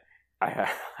 is that I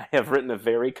have written a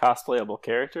very cosplayable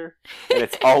character, and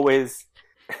it's always,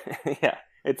 yeah.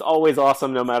 It's always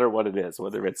awesome no matter what it is,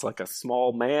 whether it's like a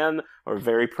small man or a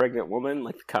very pregnant woman,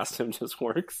 like the costume just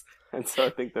works. And so I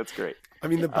think that's great. I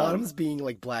mean, the bottoms being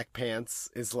like black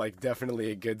pants is like definitely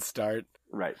a good start.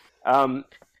 Right. I mean,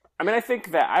 I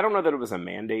think that, I don't know that it was a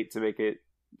mandate to make it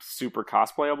super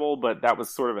cosplayable, but that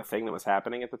was sort of a thing that was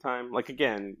happening at the time. Like,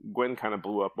 again, Gwen kind of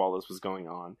blew up while this was going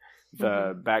on.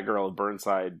 The Batgirl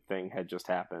Burnside thing had just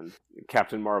happened.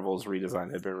 Captain Marvel's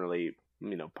redesign had been really,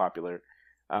 popular.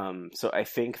 So I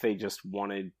think they just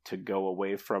wanted to go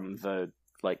away from the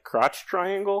like crotch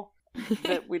triangle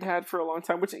that we'd had for a long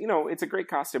time, which, it's a great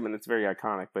costume and it's very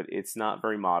iconic, but it's not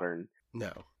very modern.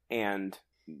 No. And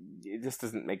it just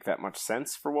doesn't make that much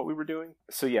sense for what we were doing.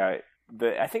 So yeah,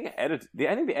 I think the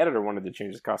editor wanted to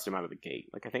change the costume out of the gate.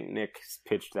 Like, I think Nick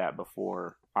pitched that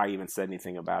before I even said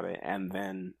anything about it. And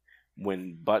then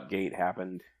when Buttgate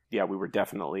happened, yeah, we were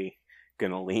definitely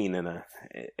going to lean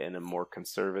in a more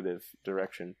conservative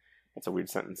direction. That's a weird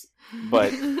sentence,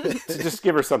 but to just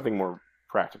give her something more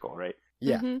practical, right?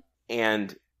 Yeah. Mm-hmm.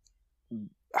 And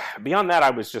beyond that,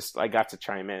 I got to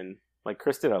chime in. Like,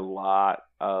 Chris did a lot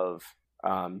of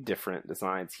different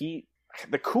designs.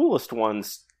 The coolest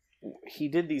ones, he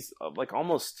did these like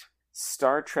almost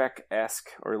Star Trek-esque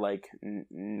or like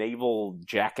naval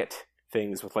jacket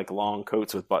things with like long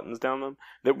coats with buttons down them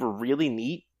that were really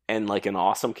neat. and like an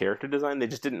awesome character design. They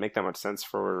just didn't make that much sense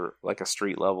for like a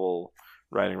street level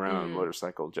riding around on a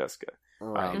motorcycle Jessica.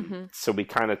 Right. So we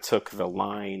kind of took the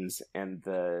lines and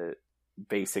the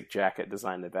basic jacket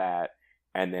design of that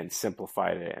and then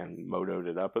simplified it and motoed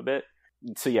it up a bit.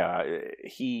 So yeah,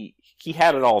 he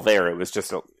had it all there. It was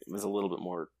just it was a little bit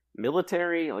more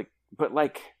military, but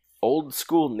old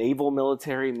school naval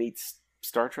military meets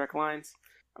Star Trek lines.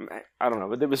 I don't know,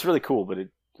 but it was really cool, but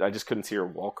I just couldn't see her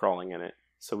wall crawling in it.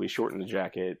 So we shortened the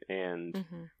jacket and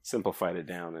simplified it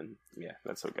down, and yeah,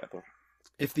 that's what got there.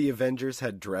 If the Avengers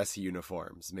had dress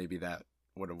uniforms, maybe that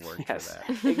would have worked for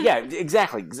that. Yeah,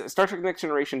 exactly. Star Trek Next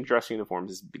Generation dress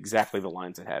uniforms is exactly the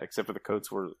lines it had, except for the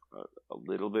coats were a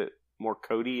little bit more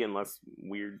coaty and less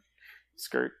weird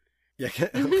skirt. Yeah,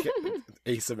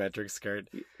 asymmetric skirt.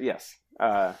 Yes.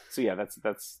 So yeah,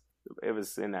 that's it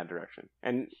was in that direction.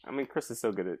 And I mean, Chris is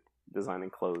so good at designing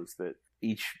clothes that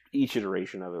each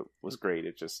iteration of it was great.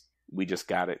 We just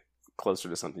got it closer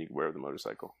to something you could wear with a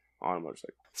motorcycle. On a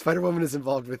motorcycle. Spider-Woman is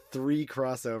involved with 3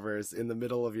 crossovers in the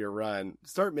middle of your run.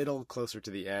 Start middle, closer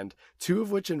to the end. 2 of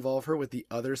which involve her with the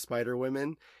other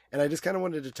Spider-Women. And I just kind of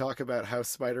wanted to talk about how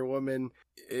Spider-Woman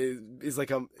is like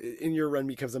in your run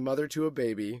becomes a mother to a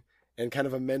baby and kind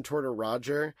of a mentor to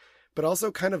Roger, but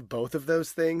also kind of both of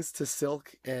those things to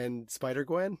Silk and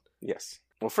Spider-Gwen. Yes.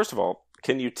 Well, first of all,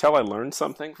 can you tell I learned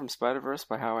something from Spider-Verse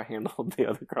by how I handled the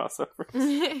other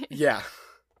crossovers? Yeah.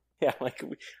 Yeah,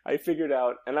 I figured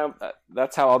out, and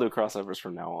that's how I'll do crossovers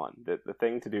from now on. The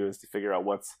thing to do is to figure out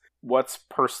what's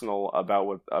personal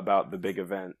about the big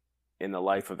event in the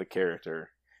life of the character,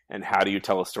 and how do you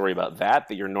tell a story about that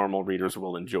your normal readers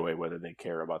will enjoy, whether they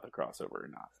care about the crossover or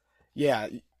not. Yeah,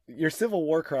 your Civil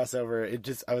War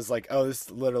crossover, I was like, oh,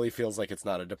 this literally feels like it's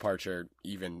not a departure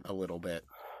even a little bit.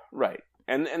 Right,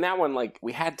 and that one,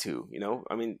 we had to,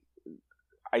 I mean,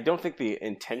 I don't think the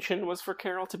intention was for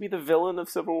Carol to be the villain of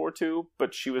Civil War II,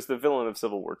 but she was the villain of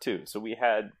Civil War II. So we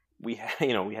had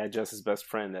Jess's best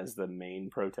friend as the main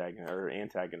protagonist or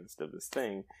antagonist of this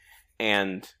thing,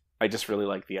 and I just really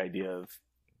like the idea of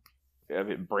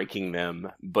it breaking them,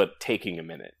 but taking a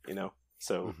minute,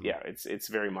 So yeah, it's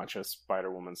very much a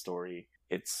Spider-Woman story.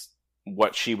 It's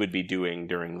what she would be doing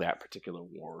during that particular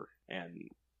war, and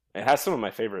it has some of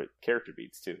my favorite character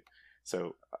beats too.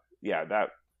 So yeah,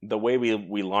 the way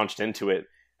we launched into it,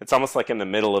 it's almost like in the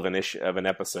middle of an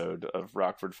episode of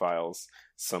Rockford Files,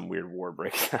 some weird war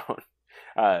breaks down,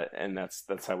 and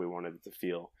that's how we wanted it to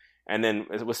feel. And then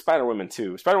with Spider-Woman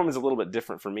too, Spider-Woman's a little bit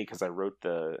different for me because I wrote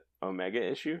the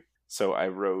Omega issue, so I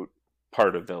wrote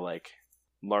part of the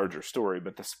larger story,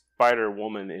 but the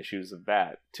Spider-Woman issues of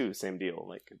that too, same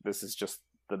deal. This is just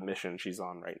the mission she's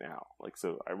on right now.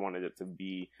 So I wanted it to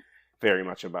be very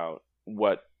much about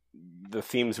what the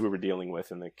themes we were dealing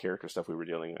with and the character stuff we were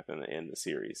dealing with in the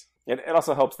series. It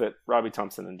also helps that Robbie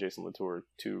Thompson and Jason Latour are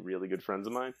 2 really good friends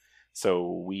of mine.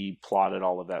 So we plotted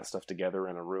all of that stuff together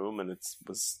in a room, and it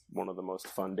was one of the most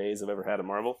fun days I've ever had at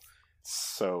Marvel.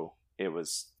 So it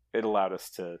allowed us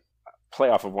to play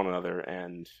off of one another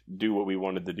and do what we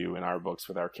wanted to do in our books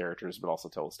with our characters, but also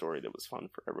tell a story that was fun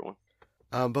for everyone.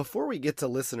 Before we get to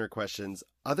listener questions,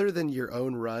 other than your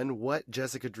own run, what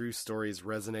Jessica Drew stories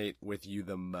resonate with you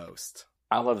the most?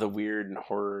 I love the weird and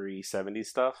horror-y 70s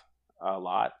stuff a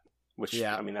lot, which,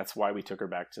 yeah. I mean, that's why we took her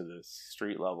back to the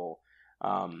street level.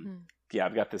 Yeah,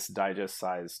 I've got this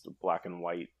digest-sized black and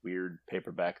white weird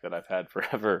paperback that I've had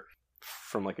forever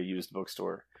from a used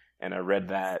bookstore, and I read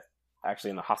that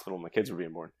actually in the hospital when my kids were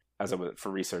being born for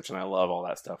research, and I love all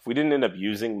that stuff. We didn't end up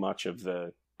using much of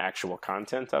the actual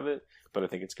content of it, but I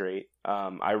think it's great.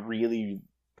 I really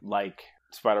like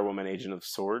Spider-Woman Agent of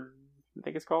S.W.O.R.D., I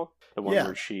think it's called. The one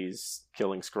where she's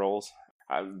killing Skrulls.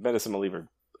 Bendis and Malieve are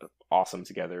awesome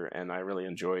together, and I really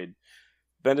enjoyed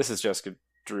Bendis as Jessica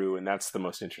Drew, and that's the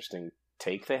most interesting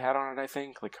take they had on it, I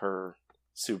think. Her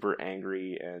super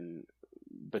angry and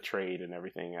betrayed and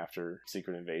everything after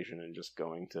Secret Invasion and just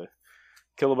going to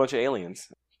kill a bunch of aliens.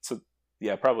 So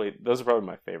yeah, those are probably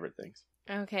my favorite things.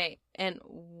 Okay, and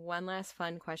one last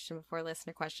fun question before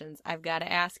listener questions. I've got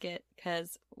to ask it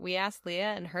because we asked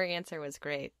Leah and her answer was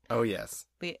great. Oh, yes.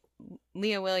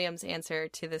 Leah Williams' answer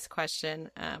to this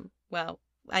question,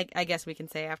 I guess we can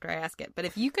say after I ask it, but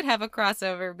if you could have a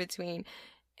crossover between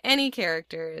any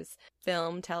characters,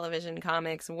 film, television,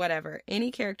 comics, whatever, any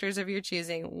characters of your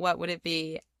choosing, what would it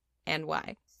be and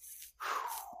why?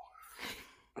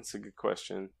 That's a good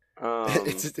question.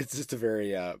 It's just a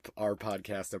very our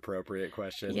podcast appropriate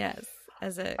question. Yes.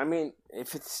 I mean,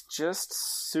 if it's just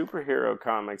superhero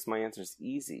comics, my answer is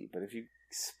easy. But if you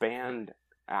expand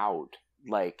out,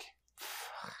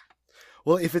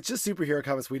 well, if it's just superhero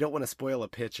comics, we don't want to spoil a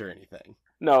pitch or anything.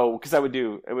 No, because I would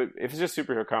do if it's just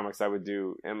superhero comics. I would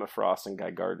do Emma Frost and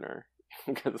Guy Gardner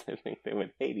because I think they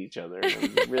would hate each other. And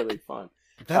it was really fun.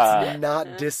 That's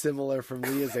not dissimilar from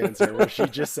Leah's answer, where she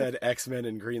just said X-Men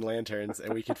and Green Lanterns,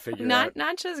 and we could figure out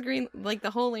not just Green, like the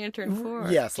whole Lantern Corps.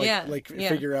 Yes,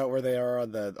 figure out where they are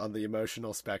on the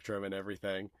emotional spectrum and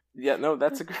everything. Yeah, no,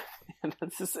 that's a great.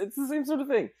 It's the same sort of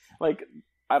thing. Like,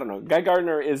 I don't know, Guy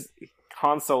Gardner is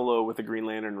Han Solo with a Green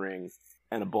Lantern ring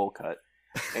and a bowl cut,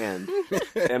 and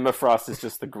Emma Frost is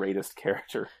just the greatest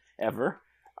character ever.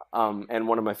 And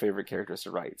one of my favorite characters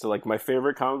to write. So, like, my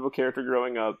favorite comic book character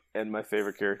growing up and my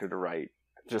favorite character to write,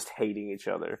 just hating each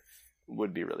other,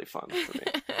 would be really fun for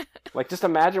me. Like, just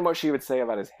imagine what she would say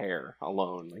about his hair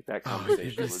alone. Like, that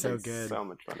conversation would so be good. So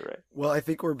much fun to write. Well, I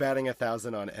think we're batting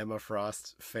 1,000 on Emma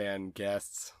Frost fan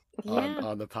guests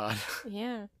on the pod.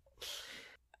 Yeah.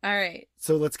 All right.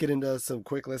 So let's get into some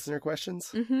quick listener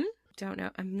questions. Mm-hmm. Don't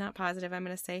know. I'm not positive I'm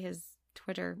going to say his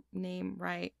Twitter name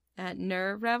right. At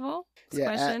Ner Revel?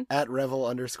 Yeah, at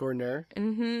Revel_Ner.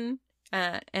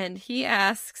 Mm-hmm. And he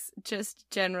asks, just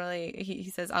generally, he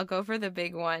says, I'll go for the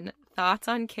big one. Thoughts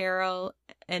on Carol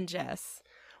and Jess?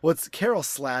 Well, it's Carol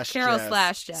slash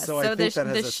Jess. So I think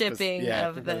the shipping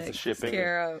of the shipping.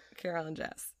 Carol and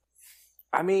Jess.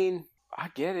 I mean, I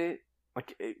get it.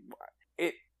 Like,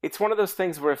 it's one of those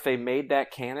things where if they made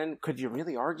that canon, could you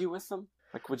really argue with them?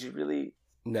 Like, would you really?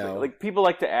 No. Like people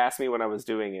like to ask me when I was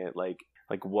doing it, like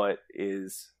what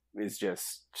is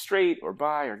just straight or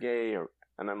bi or gay,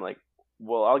 and I'm like,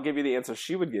 well, I'll give you the answer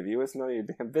she would give you. It's none of your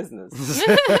damn business.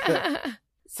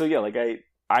 So yeah, like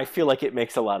I feel like it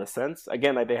makes a lot of sense.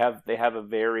 Again, they have a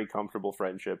very comfortable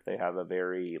friendship. They have a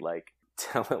very like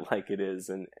tell it like it is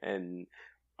and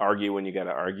argue when you got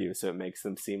to argue. So it makes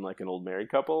them seem like an old married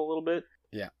couple a little bit.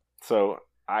 Yeah. So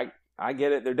I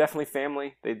get it. They're definitely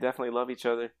family. They definitely love each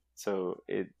other. So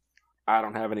I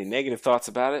don't have any negative thoughts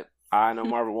about it. I know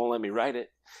Marvel won't let me write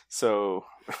it, so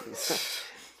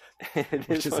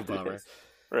which is a bummer,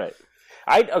 right?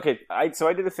 So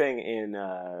I did a thing in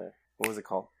what was it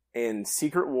called? In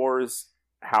Secret Wars: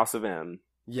 House of M.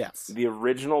 Yes. The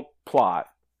original plot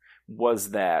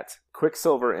was that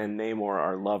Quicksilver and Namor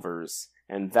are lovers,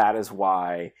 and that is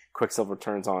why Quicksilver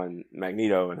turns on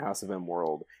Magneto in House of M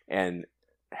world and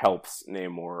helps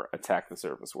Namor attack the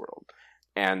surface world.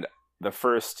 And the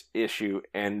first issue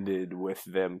ended with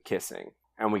them kissing.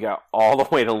 And we got all the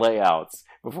way to layouts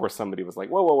before somebody was like,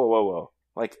 whoa, whoa, whoa, whoa, whoa.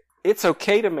 Like, it's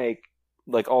okay to make,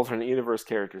 like, alternate universe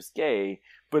characters gay,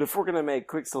 but if we're going to make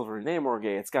Quicksilver and Namor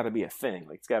gay, it's got to be a thing.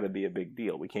 Like, it's got to be a big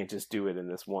deal. We can't just do it in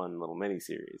this one little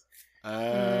miniseries.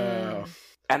 Oh.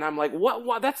 And I'm like,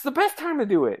 what? That's the best time to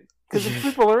do it. Because if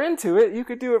people are into it, you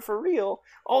could do it for real.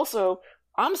 Also,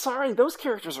 I'm sorry, those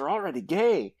characters are already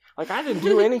gay. Like, I didn't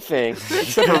do anything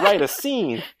except to write a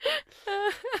scene.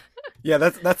 Yeah,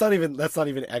 that's not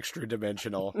even extra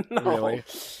dimensional, no. Really.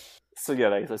 So yeah,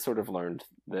 I sort of learned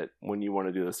that when you want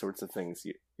to do those sorts of things,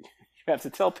 you have to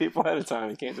tell people ahead of time.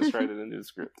 You can't just write it into the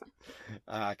script.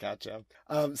 Gotcha.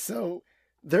 So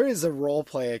there is a role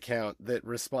play account that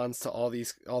responds to all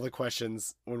the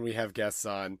questions when we have guests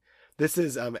on. This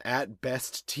is at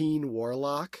Best Teen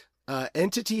Warlock.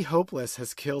 Entity Hopeless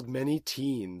has killed many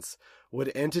teens.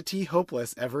 Would Entity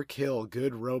Hopeless ever kill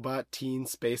good robot teen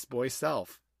space boy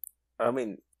self? I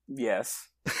mean, yes.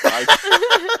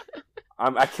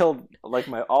 I killed like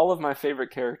all of my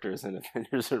favorite characters in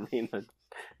Avengers Arena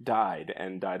died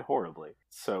horribly.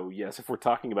 So yes, if we're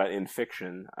talking about in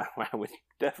fiction, I would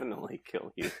definitely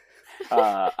kill you.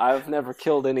 I've never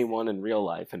killed anyone in real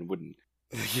life and wouldn't.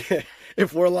 Yeah.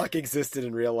 If Warlock existed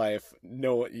in real life,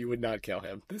 no, you would not kill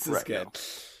him. This is right, good.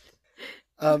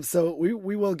 No. So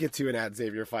we will get to an at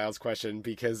Xavier Files question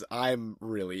because I'm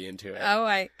really into it. Oh,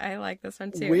 I like this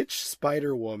one too. Which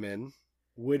Spider-Woman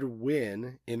would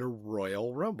win in a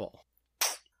Royal Rumble?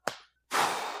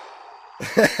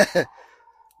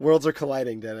 Worlds are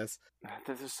colliding, Dennis.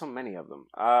 There's so many of them.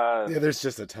 Yeah, there's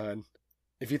just a ton.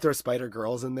 If you throw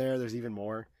Spider-Girls in there, there's even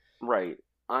more. Right.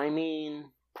 I mean,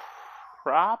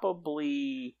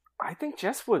 probably. I think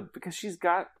Jess would because she's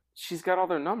got all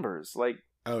their numbers. Like.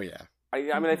 Oh yeah.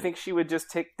 I mean, I think she would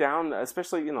just take down,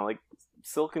 especially, like,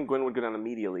 Silk and Gwen would go down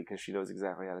immediately because she knows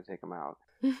exactly how to take them out.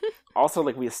 Also,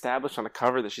 like, we established on the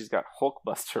cover that she's got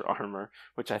Hulkbuster armor,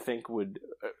 which I think would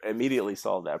immediately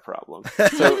solve that problem.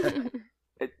 So,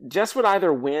 Jess would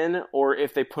either win, or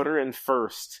if they put her in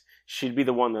first, she'd be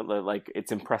the one that, like,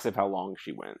 it's impressive how long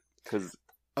she went. Because...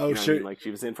 Oh, sure. I mean? Like,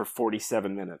 she was in for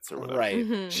 47 minutes or whatever. Right.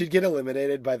 Mm-hmm. She'd get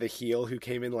eliminated by the heel who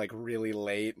came in, like, really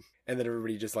late, and then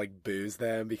everybody just, like, boos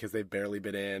them because they've barely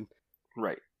been in.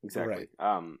 Right. Exactly.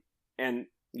 Right. And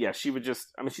yeah, she would just,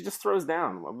 I mean, she just throws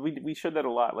down. We showed that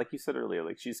a lot. Like you said earlier,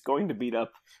 like she's going to beat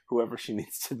up whoever she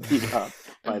needs to beat up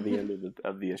by the end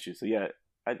of the issue. So yeah,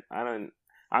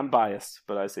 I'm biased,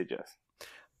 but I say Jess.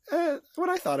 When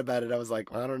I thought about it, I was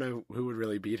like, well, I don't know who would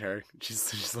really beat her. She's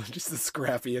just the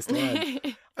scrappiest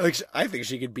one. I think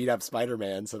she could beat up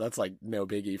Spider-Man, so that's like no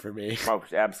biggie for me. Oh,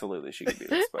 absolutely, she could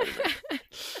beat up Spider-Man.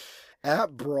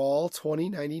 At Brawl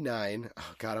 2099,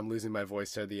 oh god, I'm losing my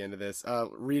voice toward the end of this.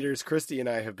 Readers, Christy and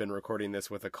I have been recording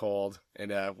this with a cold,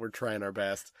 and we're trying our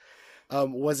best.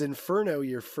 Was Inferno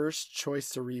your first choice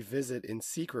to revisit in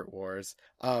Secret Wars?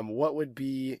 What would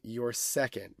be your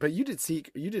second? But you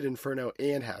did Inferno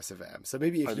and House of M, so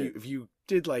maybe if you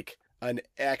did like an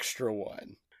extra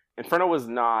one. Inferno was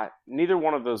not. Neither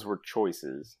one of those were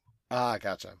choices. Ah,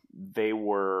 gotcha. They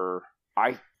were.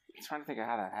 I'm trying to think of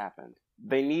how that happened.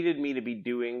 They needed me to be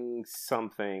doing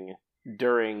something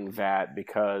during that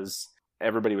because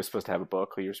everybody was supposed to have a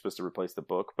book, or you're supposed to replace the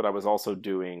book, but I was also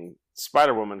doing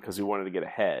Spider-Woman because we wanted to get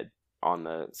ahead on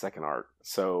the second arc.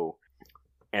 So,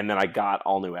 and then I got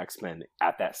All New X-Men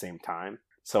at that same time.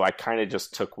 So I kind of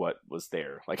just took what was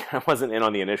there. Like, I wasn't in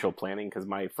on the initial planning because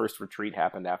my first retreat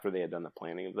happened after they had done the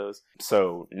planning of those.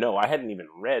 So, no, I hadn't even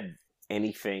read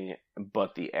anything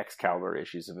but the Excalibur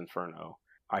issues of Inferno.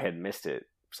 I had missed it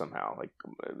somehow. Like,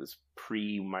 it was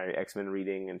pre my X-Men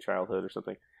reading in childhood or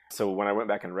something. So when I went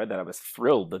back and read that, I was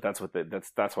thrilled that that's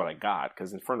what I got,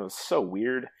 because Inferno is so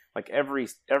weird. Like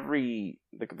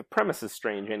the premise is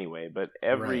strange anyway, but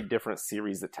every different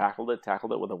series that tackled it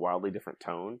with a wildly different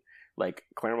tone. Like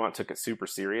Claremont took it super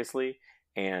seriously,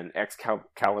 and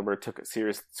Excalibur took it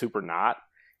super not.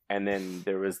 And then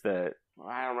there was I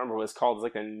don't remember what it's called. It was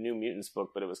like a New Mutants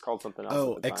book, but it was called something else.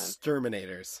 Oh, at the time.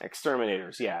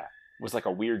 Exterminators, yeah. It was like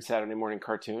a weird Saturday morning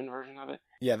cartoon version of it.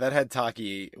 Yeah, that had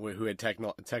Taki, who had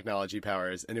technology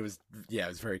powers, and it was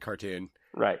very cartoon.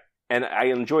 Right. And I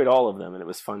enjoyed all of them, and it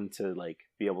was fun to like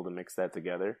be able to mix that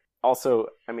together. Also,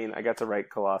 I mean, I got to write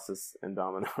Colossus and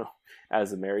Domino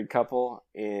as a married couple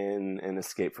in an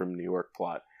Escape from New York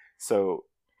plot. So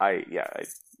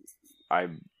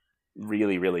I'm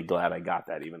really, really glad I got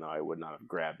that, even though I would not have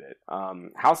grabbed it.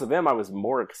 House of M I was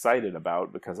more excited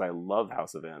about because I love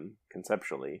House of M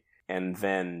conceptually. And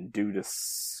then due to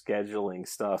scheduling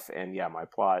stuff and my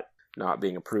plot not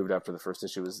being approved after the first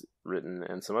issue was written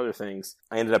and some other things,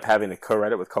 I ended up having to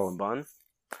co-write it with Cullen Bunn,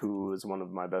 who is one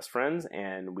of my best friends,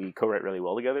 and we co-write really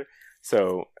well together.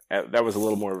 So that was a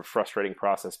little more of a frustrating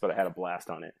process, but I had a blast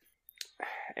on it.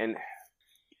 And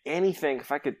anything, if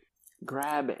I could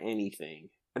grab anything,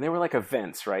 and they were like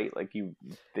events, right? Like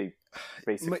they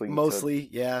basically mostly,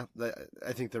 yeah.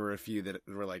 I think there were a few that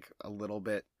were like a little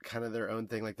bit kind of their own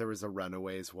thing. Like there was a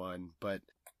Runaways one, but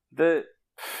I'm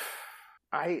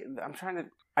trying to.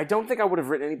 I don't think I would have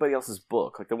written anybody else's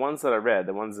book. Like the ones that I read,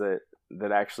 the ones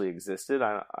that actually existed.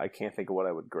 I can't think of what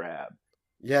I would grab.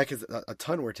 Yeah, because a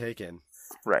ton were taken.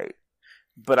 Right,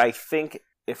 but I think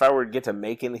if I were to get to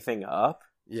make anything up,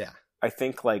 I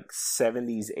think like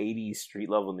 70s, 80s street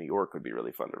level New York would be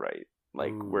really fun to write.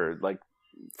 Like where like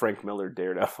Frank Miller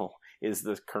Daredevil is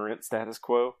the current status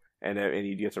quo, and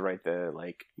you get to write the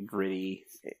like gritty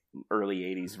early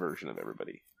 80s version of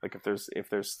everybody. Like if there's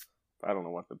I don't know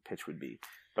what the pitch would be,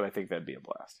 but I think that'd be a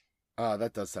blast.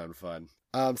 That does sound fun.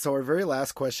 So our very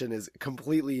last question is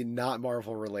completely not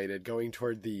Marvel related, going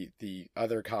toward the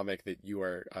other comic that you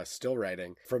are still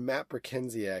writing. From Matt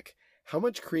Berkenziak, how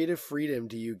much creative freedom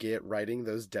do you get writing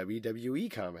those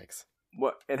WWE comics?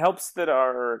 Well, it helps that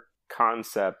our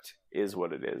concept is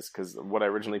what it is, because what I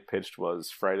originally pitched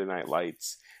was Friday Night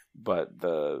Lights, but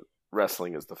the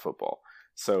wrestling is the football.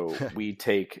 So we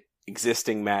take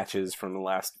existing matches from the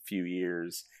last few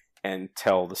years and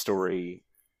tell the story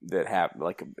that happened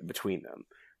like between them,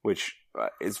 which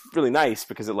is really nice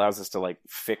because it allows us to like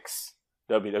fix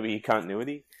WWE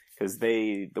continuity. Because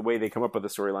the way they come up with the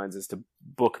storylines is to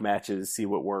book matches, see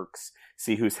what works,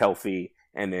 see who's healthy,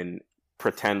 and then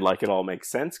pretend like it all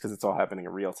makes sense because it's all happening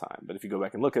in real time. But if you go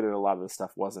back and look at it, a lot of the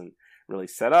stuff wasn't really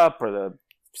set up, or the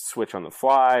switch on the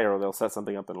fly, or they'll set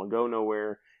something up and it'll go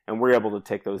nowhere. And we're able to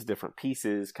take those different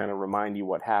pieces, kind of remind you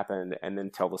what happened, and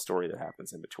then tell the story that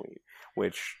happens in between,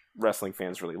 which wrestling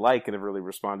fans really like and have really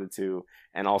responded to.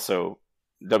 And also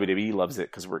WWE loves it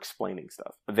because we're explaining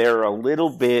stuff. They're a little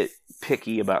bit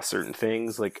picky about certain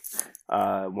things. Like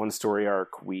one story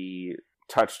arc, we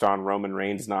touched on Roman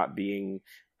Reigns not being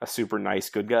a super nice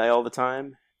good guy all the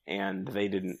time, and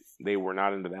they were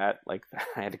not into that. Like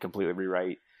I had to completely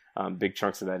rewrite big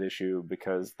chunks of that issue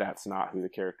because that's not who the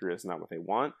character is, not what they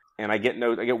want. And I get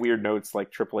weird notes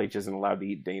like Triple H isn't allowed to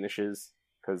eat Danishes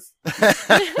because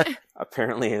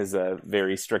apparently is a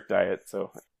very strict diet.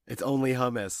 So It's only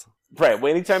hummus. Right.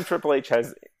 Well, anytime Triple H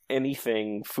has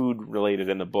anything food related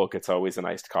in the book, it's always an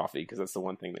iced coffee because that's the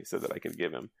one thing they said that I could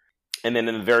give him. And then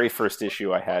in the very first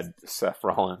issue, I had Seth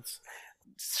Rollins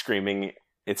screaming,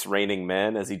 "It's raining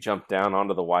men," as he jumped down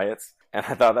onto the Wyatts. And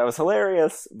I thought that was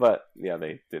hilarious. But yeah,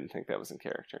 they didn't think that was in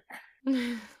character.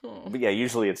 But yeah,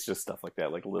 usually it's just stuff like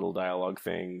that, like little dialogue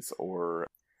things, or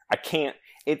I can't.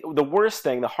 The worst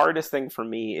thing, the hardest thing for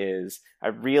me is I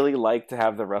really like to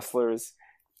have the wrestlers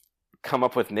come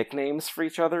up with nicknames for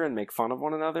each other and make fun of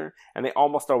one another, and they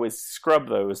almost always scrub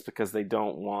those because they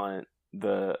don't want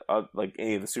the like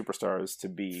any of the superstars to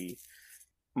be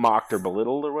mocked or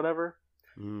belittled or whatever.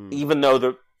 Even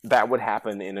though that would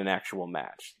happen in an actual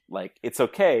match. Like, it's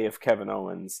okay if Kevin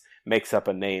Owens makes up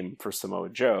a name for Samoa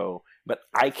Joe, but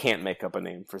I can't make up a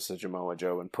name for Samoa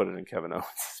Joe and put it in Kevin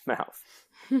Owens' mouth.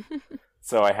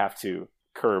 So I have to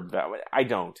curb that way. I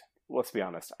don't. Let's be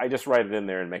honest. I just write it in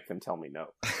there and make them tell me no.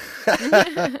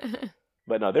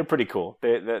 But no, they're pretty cool.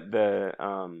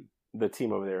 The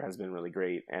team over there has been really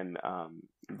great, and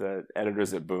the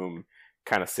editors at Boom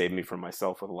kind of saved me from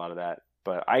myself with a lot of that.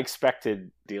 But I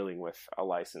expected dealing with a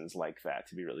license like that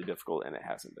to be really difficult, and it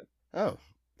hasn't been. Oh,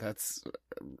 that's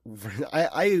when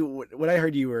I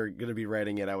heard you were going to be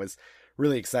writing it, I was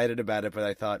really excited about it. But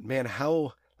I thought, man,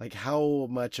 how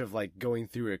much of like going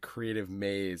through a creative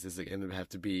maze is it going to have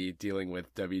to be dealing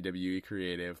with WWE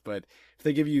creative? But if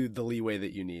they give you the leeway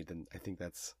that you need, then I think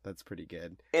that's pretty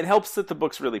good. It helps that the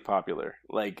book's really popular.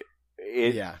 Like,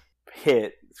 it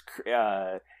hit,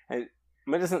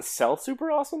 and it doesn't sell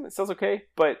super awesome. It sells okay,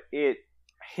 but it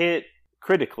hit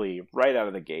critically right out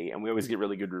of the gate, and we always get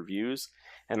really good reviews.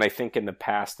 And I think in the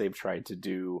past they've tried to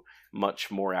do much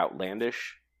more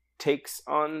outlandish takes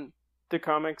on the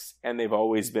comics, and they've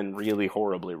always been really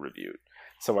horribly reviewed.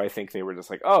 So I think they were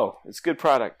just like, oh, it's good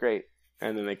product, great.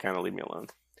 And then they kind of leave me alone.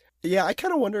 Yeah, I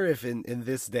kind of wonder if in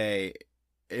this day,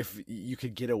 if you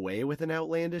could get away with an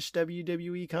outlandish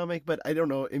WWE comic, but I don't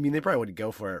know. I mean, they probably wouldn't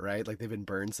go for it, right? Like, they've been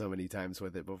burned so many times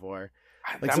with it before.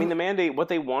 Like, I mean, the mandate, what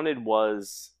they wanted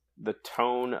was the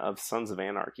tone of Sons of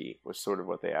Anarchy, was sort of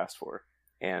what they asked for.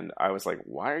 And I was like,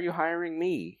 why are you hiring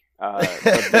me? But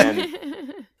then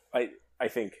I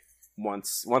think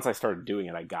once I started doing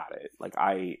it, I got it. Like,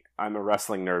 I'm a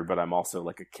wrestling nerd, but I'm also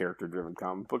like a character-driven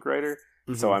comic book writer.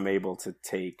 Mm-hmm. So I'm able to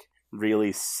take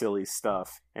really silly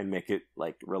stuff and make it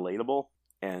like relatable,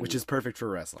 and which is perfect for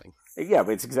wrestling. Yeah,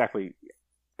 but it's exactly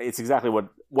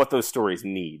what those stories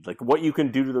need. Like, what you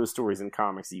can do to those stories in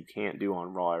comics that you can't do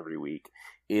on Raw every week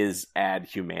is add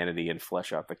humanity and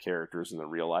flesh out the characters in the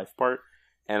real life part.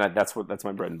 And that's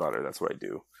my bread and butter. That's what I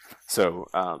do. So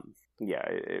yeah,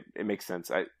 it makes sense.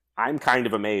 I'm kind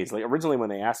of amazed. Like, originally when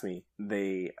they asked me,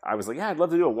 I was like, yeah, I'd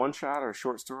love to do a one shot or a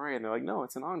short story, and they're like, no,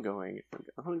 it's an ongoing. Like,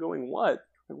 ongoing what?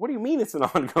 Like, what do you mean it's an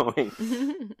ongoing?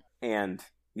 And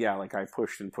yeah, like, I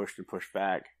pushed and pushed and pushed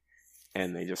back,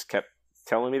 and they just kept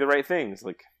telling me the right things.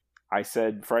 Like, I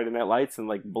said Friday Night Lights, and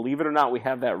like, believe it or not, we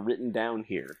have that written down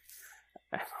here.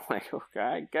 And I'm like,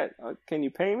 okay, can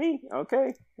you pay me?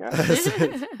 Okay, yeah.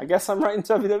 I guess I'm writing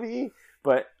WWE.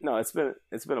 But no, it's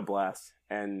been a blast,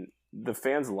 and the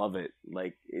fans love it.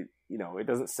 Like, it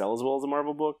doesn't sell as well as a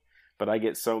Marvel book, but I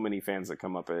get so many fans that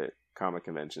come up at comic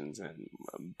conventions and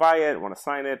buy it, want to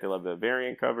sign it. They love the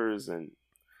variant covers, and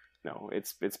no,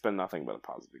 it's been nothing but a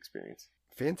positive experience.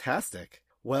 Fantastic.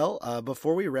 Well,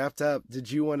 before we wrapped up, did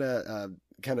you want to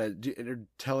kind of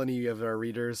tell any of our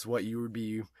readers what you would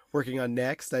be working on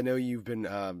next? I know you've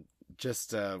been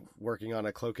just working on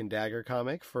a Cloak and Dagger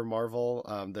comic for Marvel.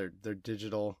 They're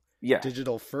digital. Yeah.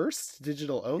 Digital first?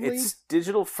 Digital only? It's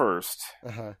digital first.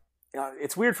 Uh-huh.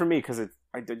 It's weird for me because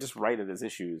I just write it as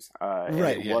issues.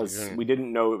 Right. We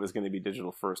didn't know it was going to be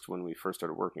digital first when we first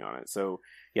started working on it. So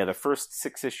yeah, the first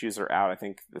 6 issues are out. I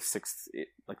think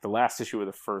the last issue of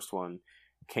the first one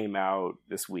came out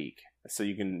this week. So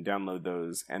you can download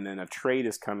those. And then a trade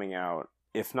is coming out,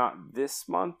 if not this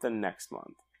month, then next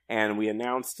month. And we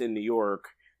announced in New York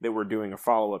that we're doing a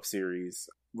follow-up series,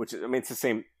 which, I mean, it's the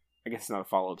same. I guess it's not a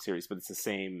follow-up series, but it's the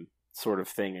same sort of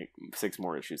thing, 6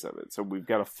 more issues of it. So we've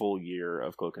got a full year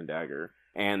of Cloak and Dagger.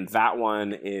 And that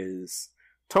one is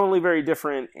totally very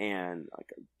different and like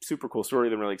a super cool story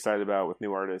that I'm really excited about with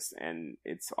new artists, and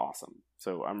it's awesome.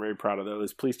 So I'm very proud of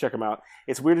those. Please check them out.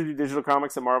 It's weird to do digital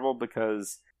comics at Marvel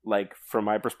because, like, from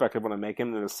my perspective, when I make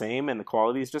them, they're the same and the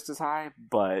quality is just as high,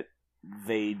 but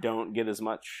they don't get as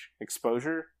much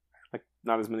exposure. Like,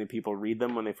 not as many people read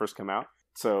them when they first come out.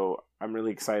 So I'm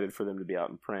really excited for them to be out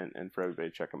in print and for everybody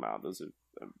to check them out. Those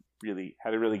are really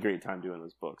had a really great time doing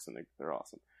those books, and they're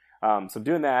awesome. So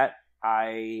doing that,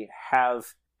 I have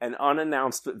an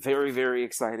unannounced but very, very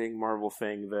exciting Marvel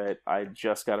thing that I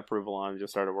just got approval on and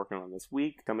just started working on this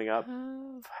week coming up.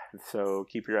 Oh. So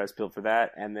keep your eyes peeled for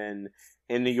that. And then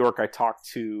in New York, I talked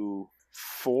to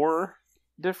 4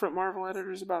 different Marvel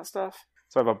editors about stuff.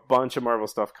 So I have a bunch of Marvel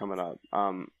stuff coming up.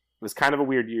 It was kind of a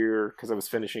weird year because I was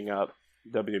finishing up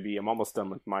WWE. I'm almost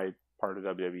done with my part of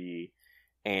WWE.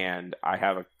 And I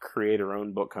have a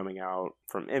creator-owned book coming out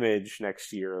from Image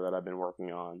next year that I've been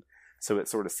working on. So it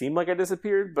sort of seemed like I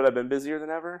disappeared, but I've been busier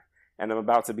than ever. And I'm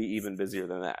about to be even busier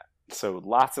than that. So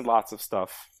lots and lots of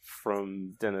stuff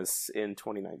from Dennis in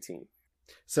 2019.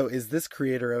 So is this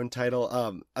creator-owned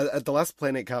title? At the last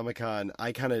Planet Comic-Con,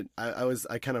 I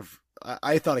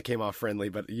thought it came off friendly,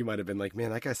 but you might have been like,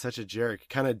 man, that guy's such a jerk.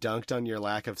 Kind of dunked on your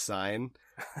lack of sign.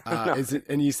 No.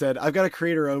 And you said, I've got a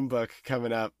creator-owned book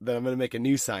coming up that I'm going to make a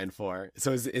new sign for.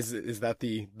 So is that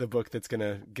the book that's going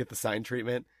to get the sign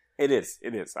treatment? It is.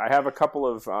 I have a couple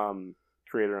of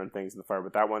creator-owned things in the fire,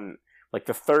 but that one, like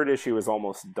the 3rd issue is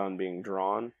almost done being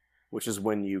drawn, which is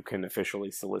when you can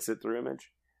officially solicit through Image.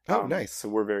 Oh, nice. So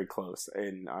we're very close.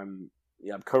 And I'm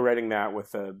co-writing that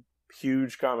with a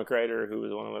huge comic writer who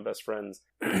is one of my best friends.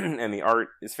 And the art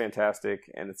is fantastic,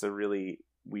 and it's a really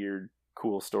weird,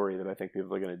 cool story that I think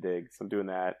people are going to dig. So I'm doing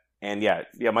that. And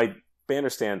my banner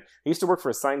stand, I used to work for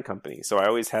a sign company, so I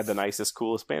always had the nicest,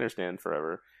 coolest banner stand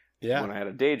forever. Yeah. When I had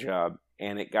a day job,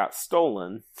 and it got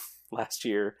stolen last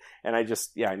year, and I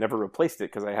never replaced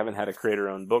it because I haven't had a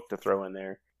creator-owned book to throw in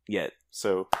there yet.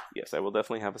 So yes, I will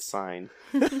definitely have a sign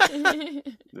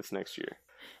this next year.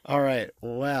 All right.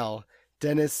 Well,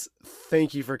 Dennis,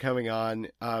 thank you for coming on.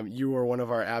 You were one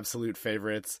of our absolute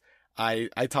favorites. I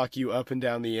talk you up and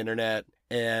down the internet,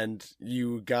 and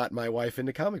you got my wife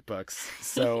into comic books.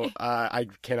 So I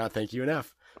cannot thank you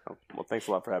enough. Well, thanks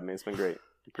a lot for having me. It's been great.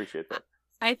 Appreciate that.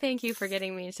 I thank you for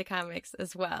getting me into comics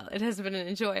as well. It has been an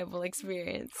enjoyable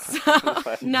experience. So,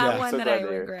 not Yeah. one So that glad I to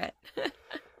hear. regret.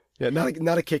 Yeah,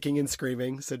 not a kicking and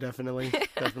screaming, so definitely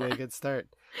a good start.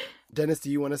 Dennis,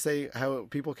 do you want to say how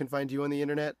people can find you on the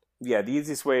internet? Yeah, the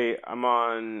easiest way, I'm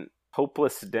on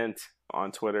Hopeless Dent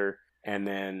on Twitter, and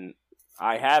then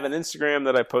I have an Instagram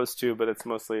that I post to, but it's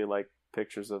mostly like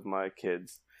pictures of my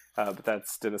kids. But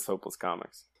that's Dennis Hopeless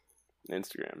Comics on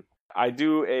Instagram. I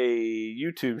do a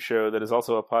YouTube show that is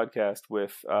also a podcast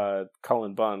with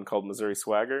Cullen Bunn called Missouri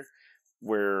Swagger,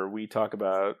 where we talk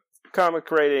about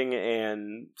comic writing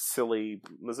and silly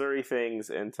Missouri things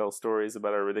and tell stories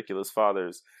about our ridiculous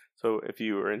fathers. So if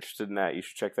you are interested in that, you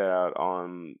should check that out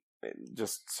on,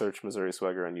 just search Missouri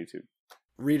Swagger on YouTube.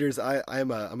 Readers,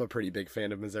 I'm a pretty big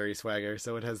fan of Missouri Swagger,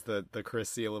 so it has the Chris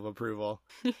seal of approval.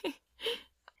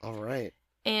 All right.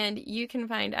 And you can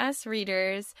find us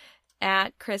readers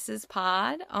at Chris's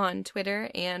Pod on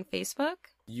Twitter and Facebook.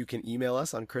 You can email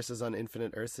us on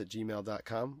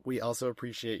chrisisoninfiniteearths@gmail.com. We also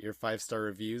appreciate your 5-star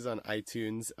reviews on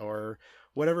iTunes or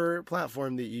whatever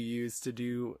platform that you use to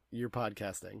do your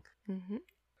podcasting. Mm-hmm.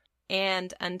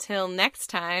 And until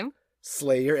next time,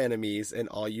 Slay your enemies and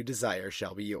all you desire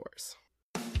shall be yours.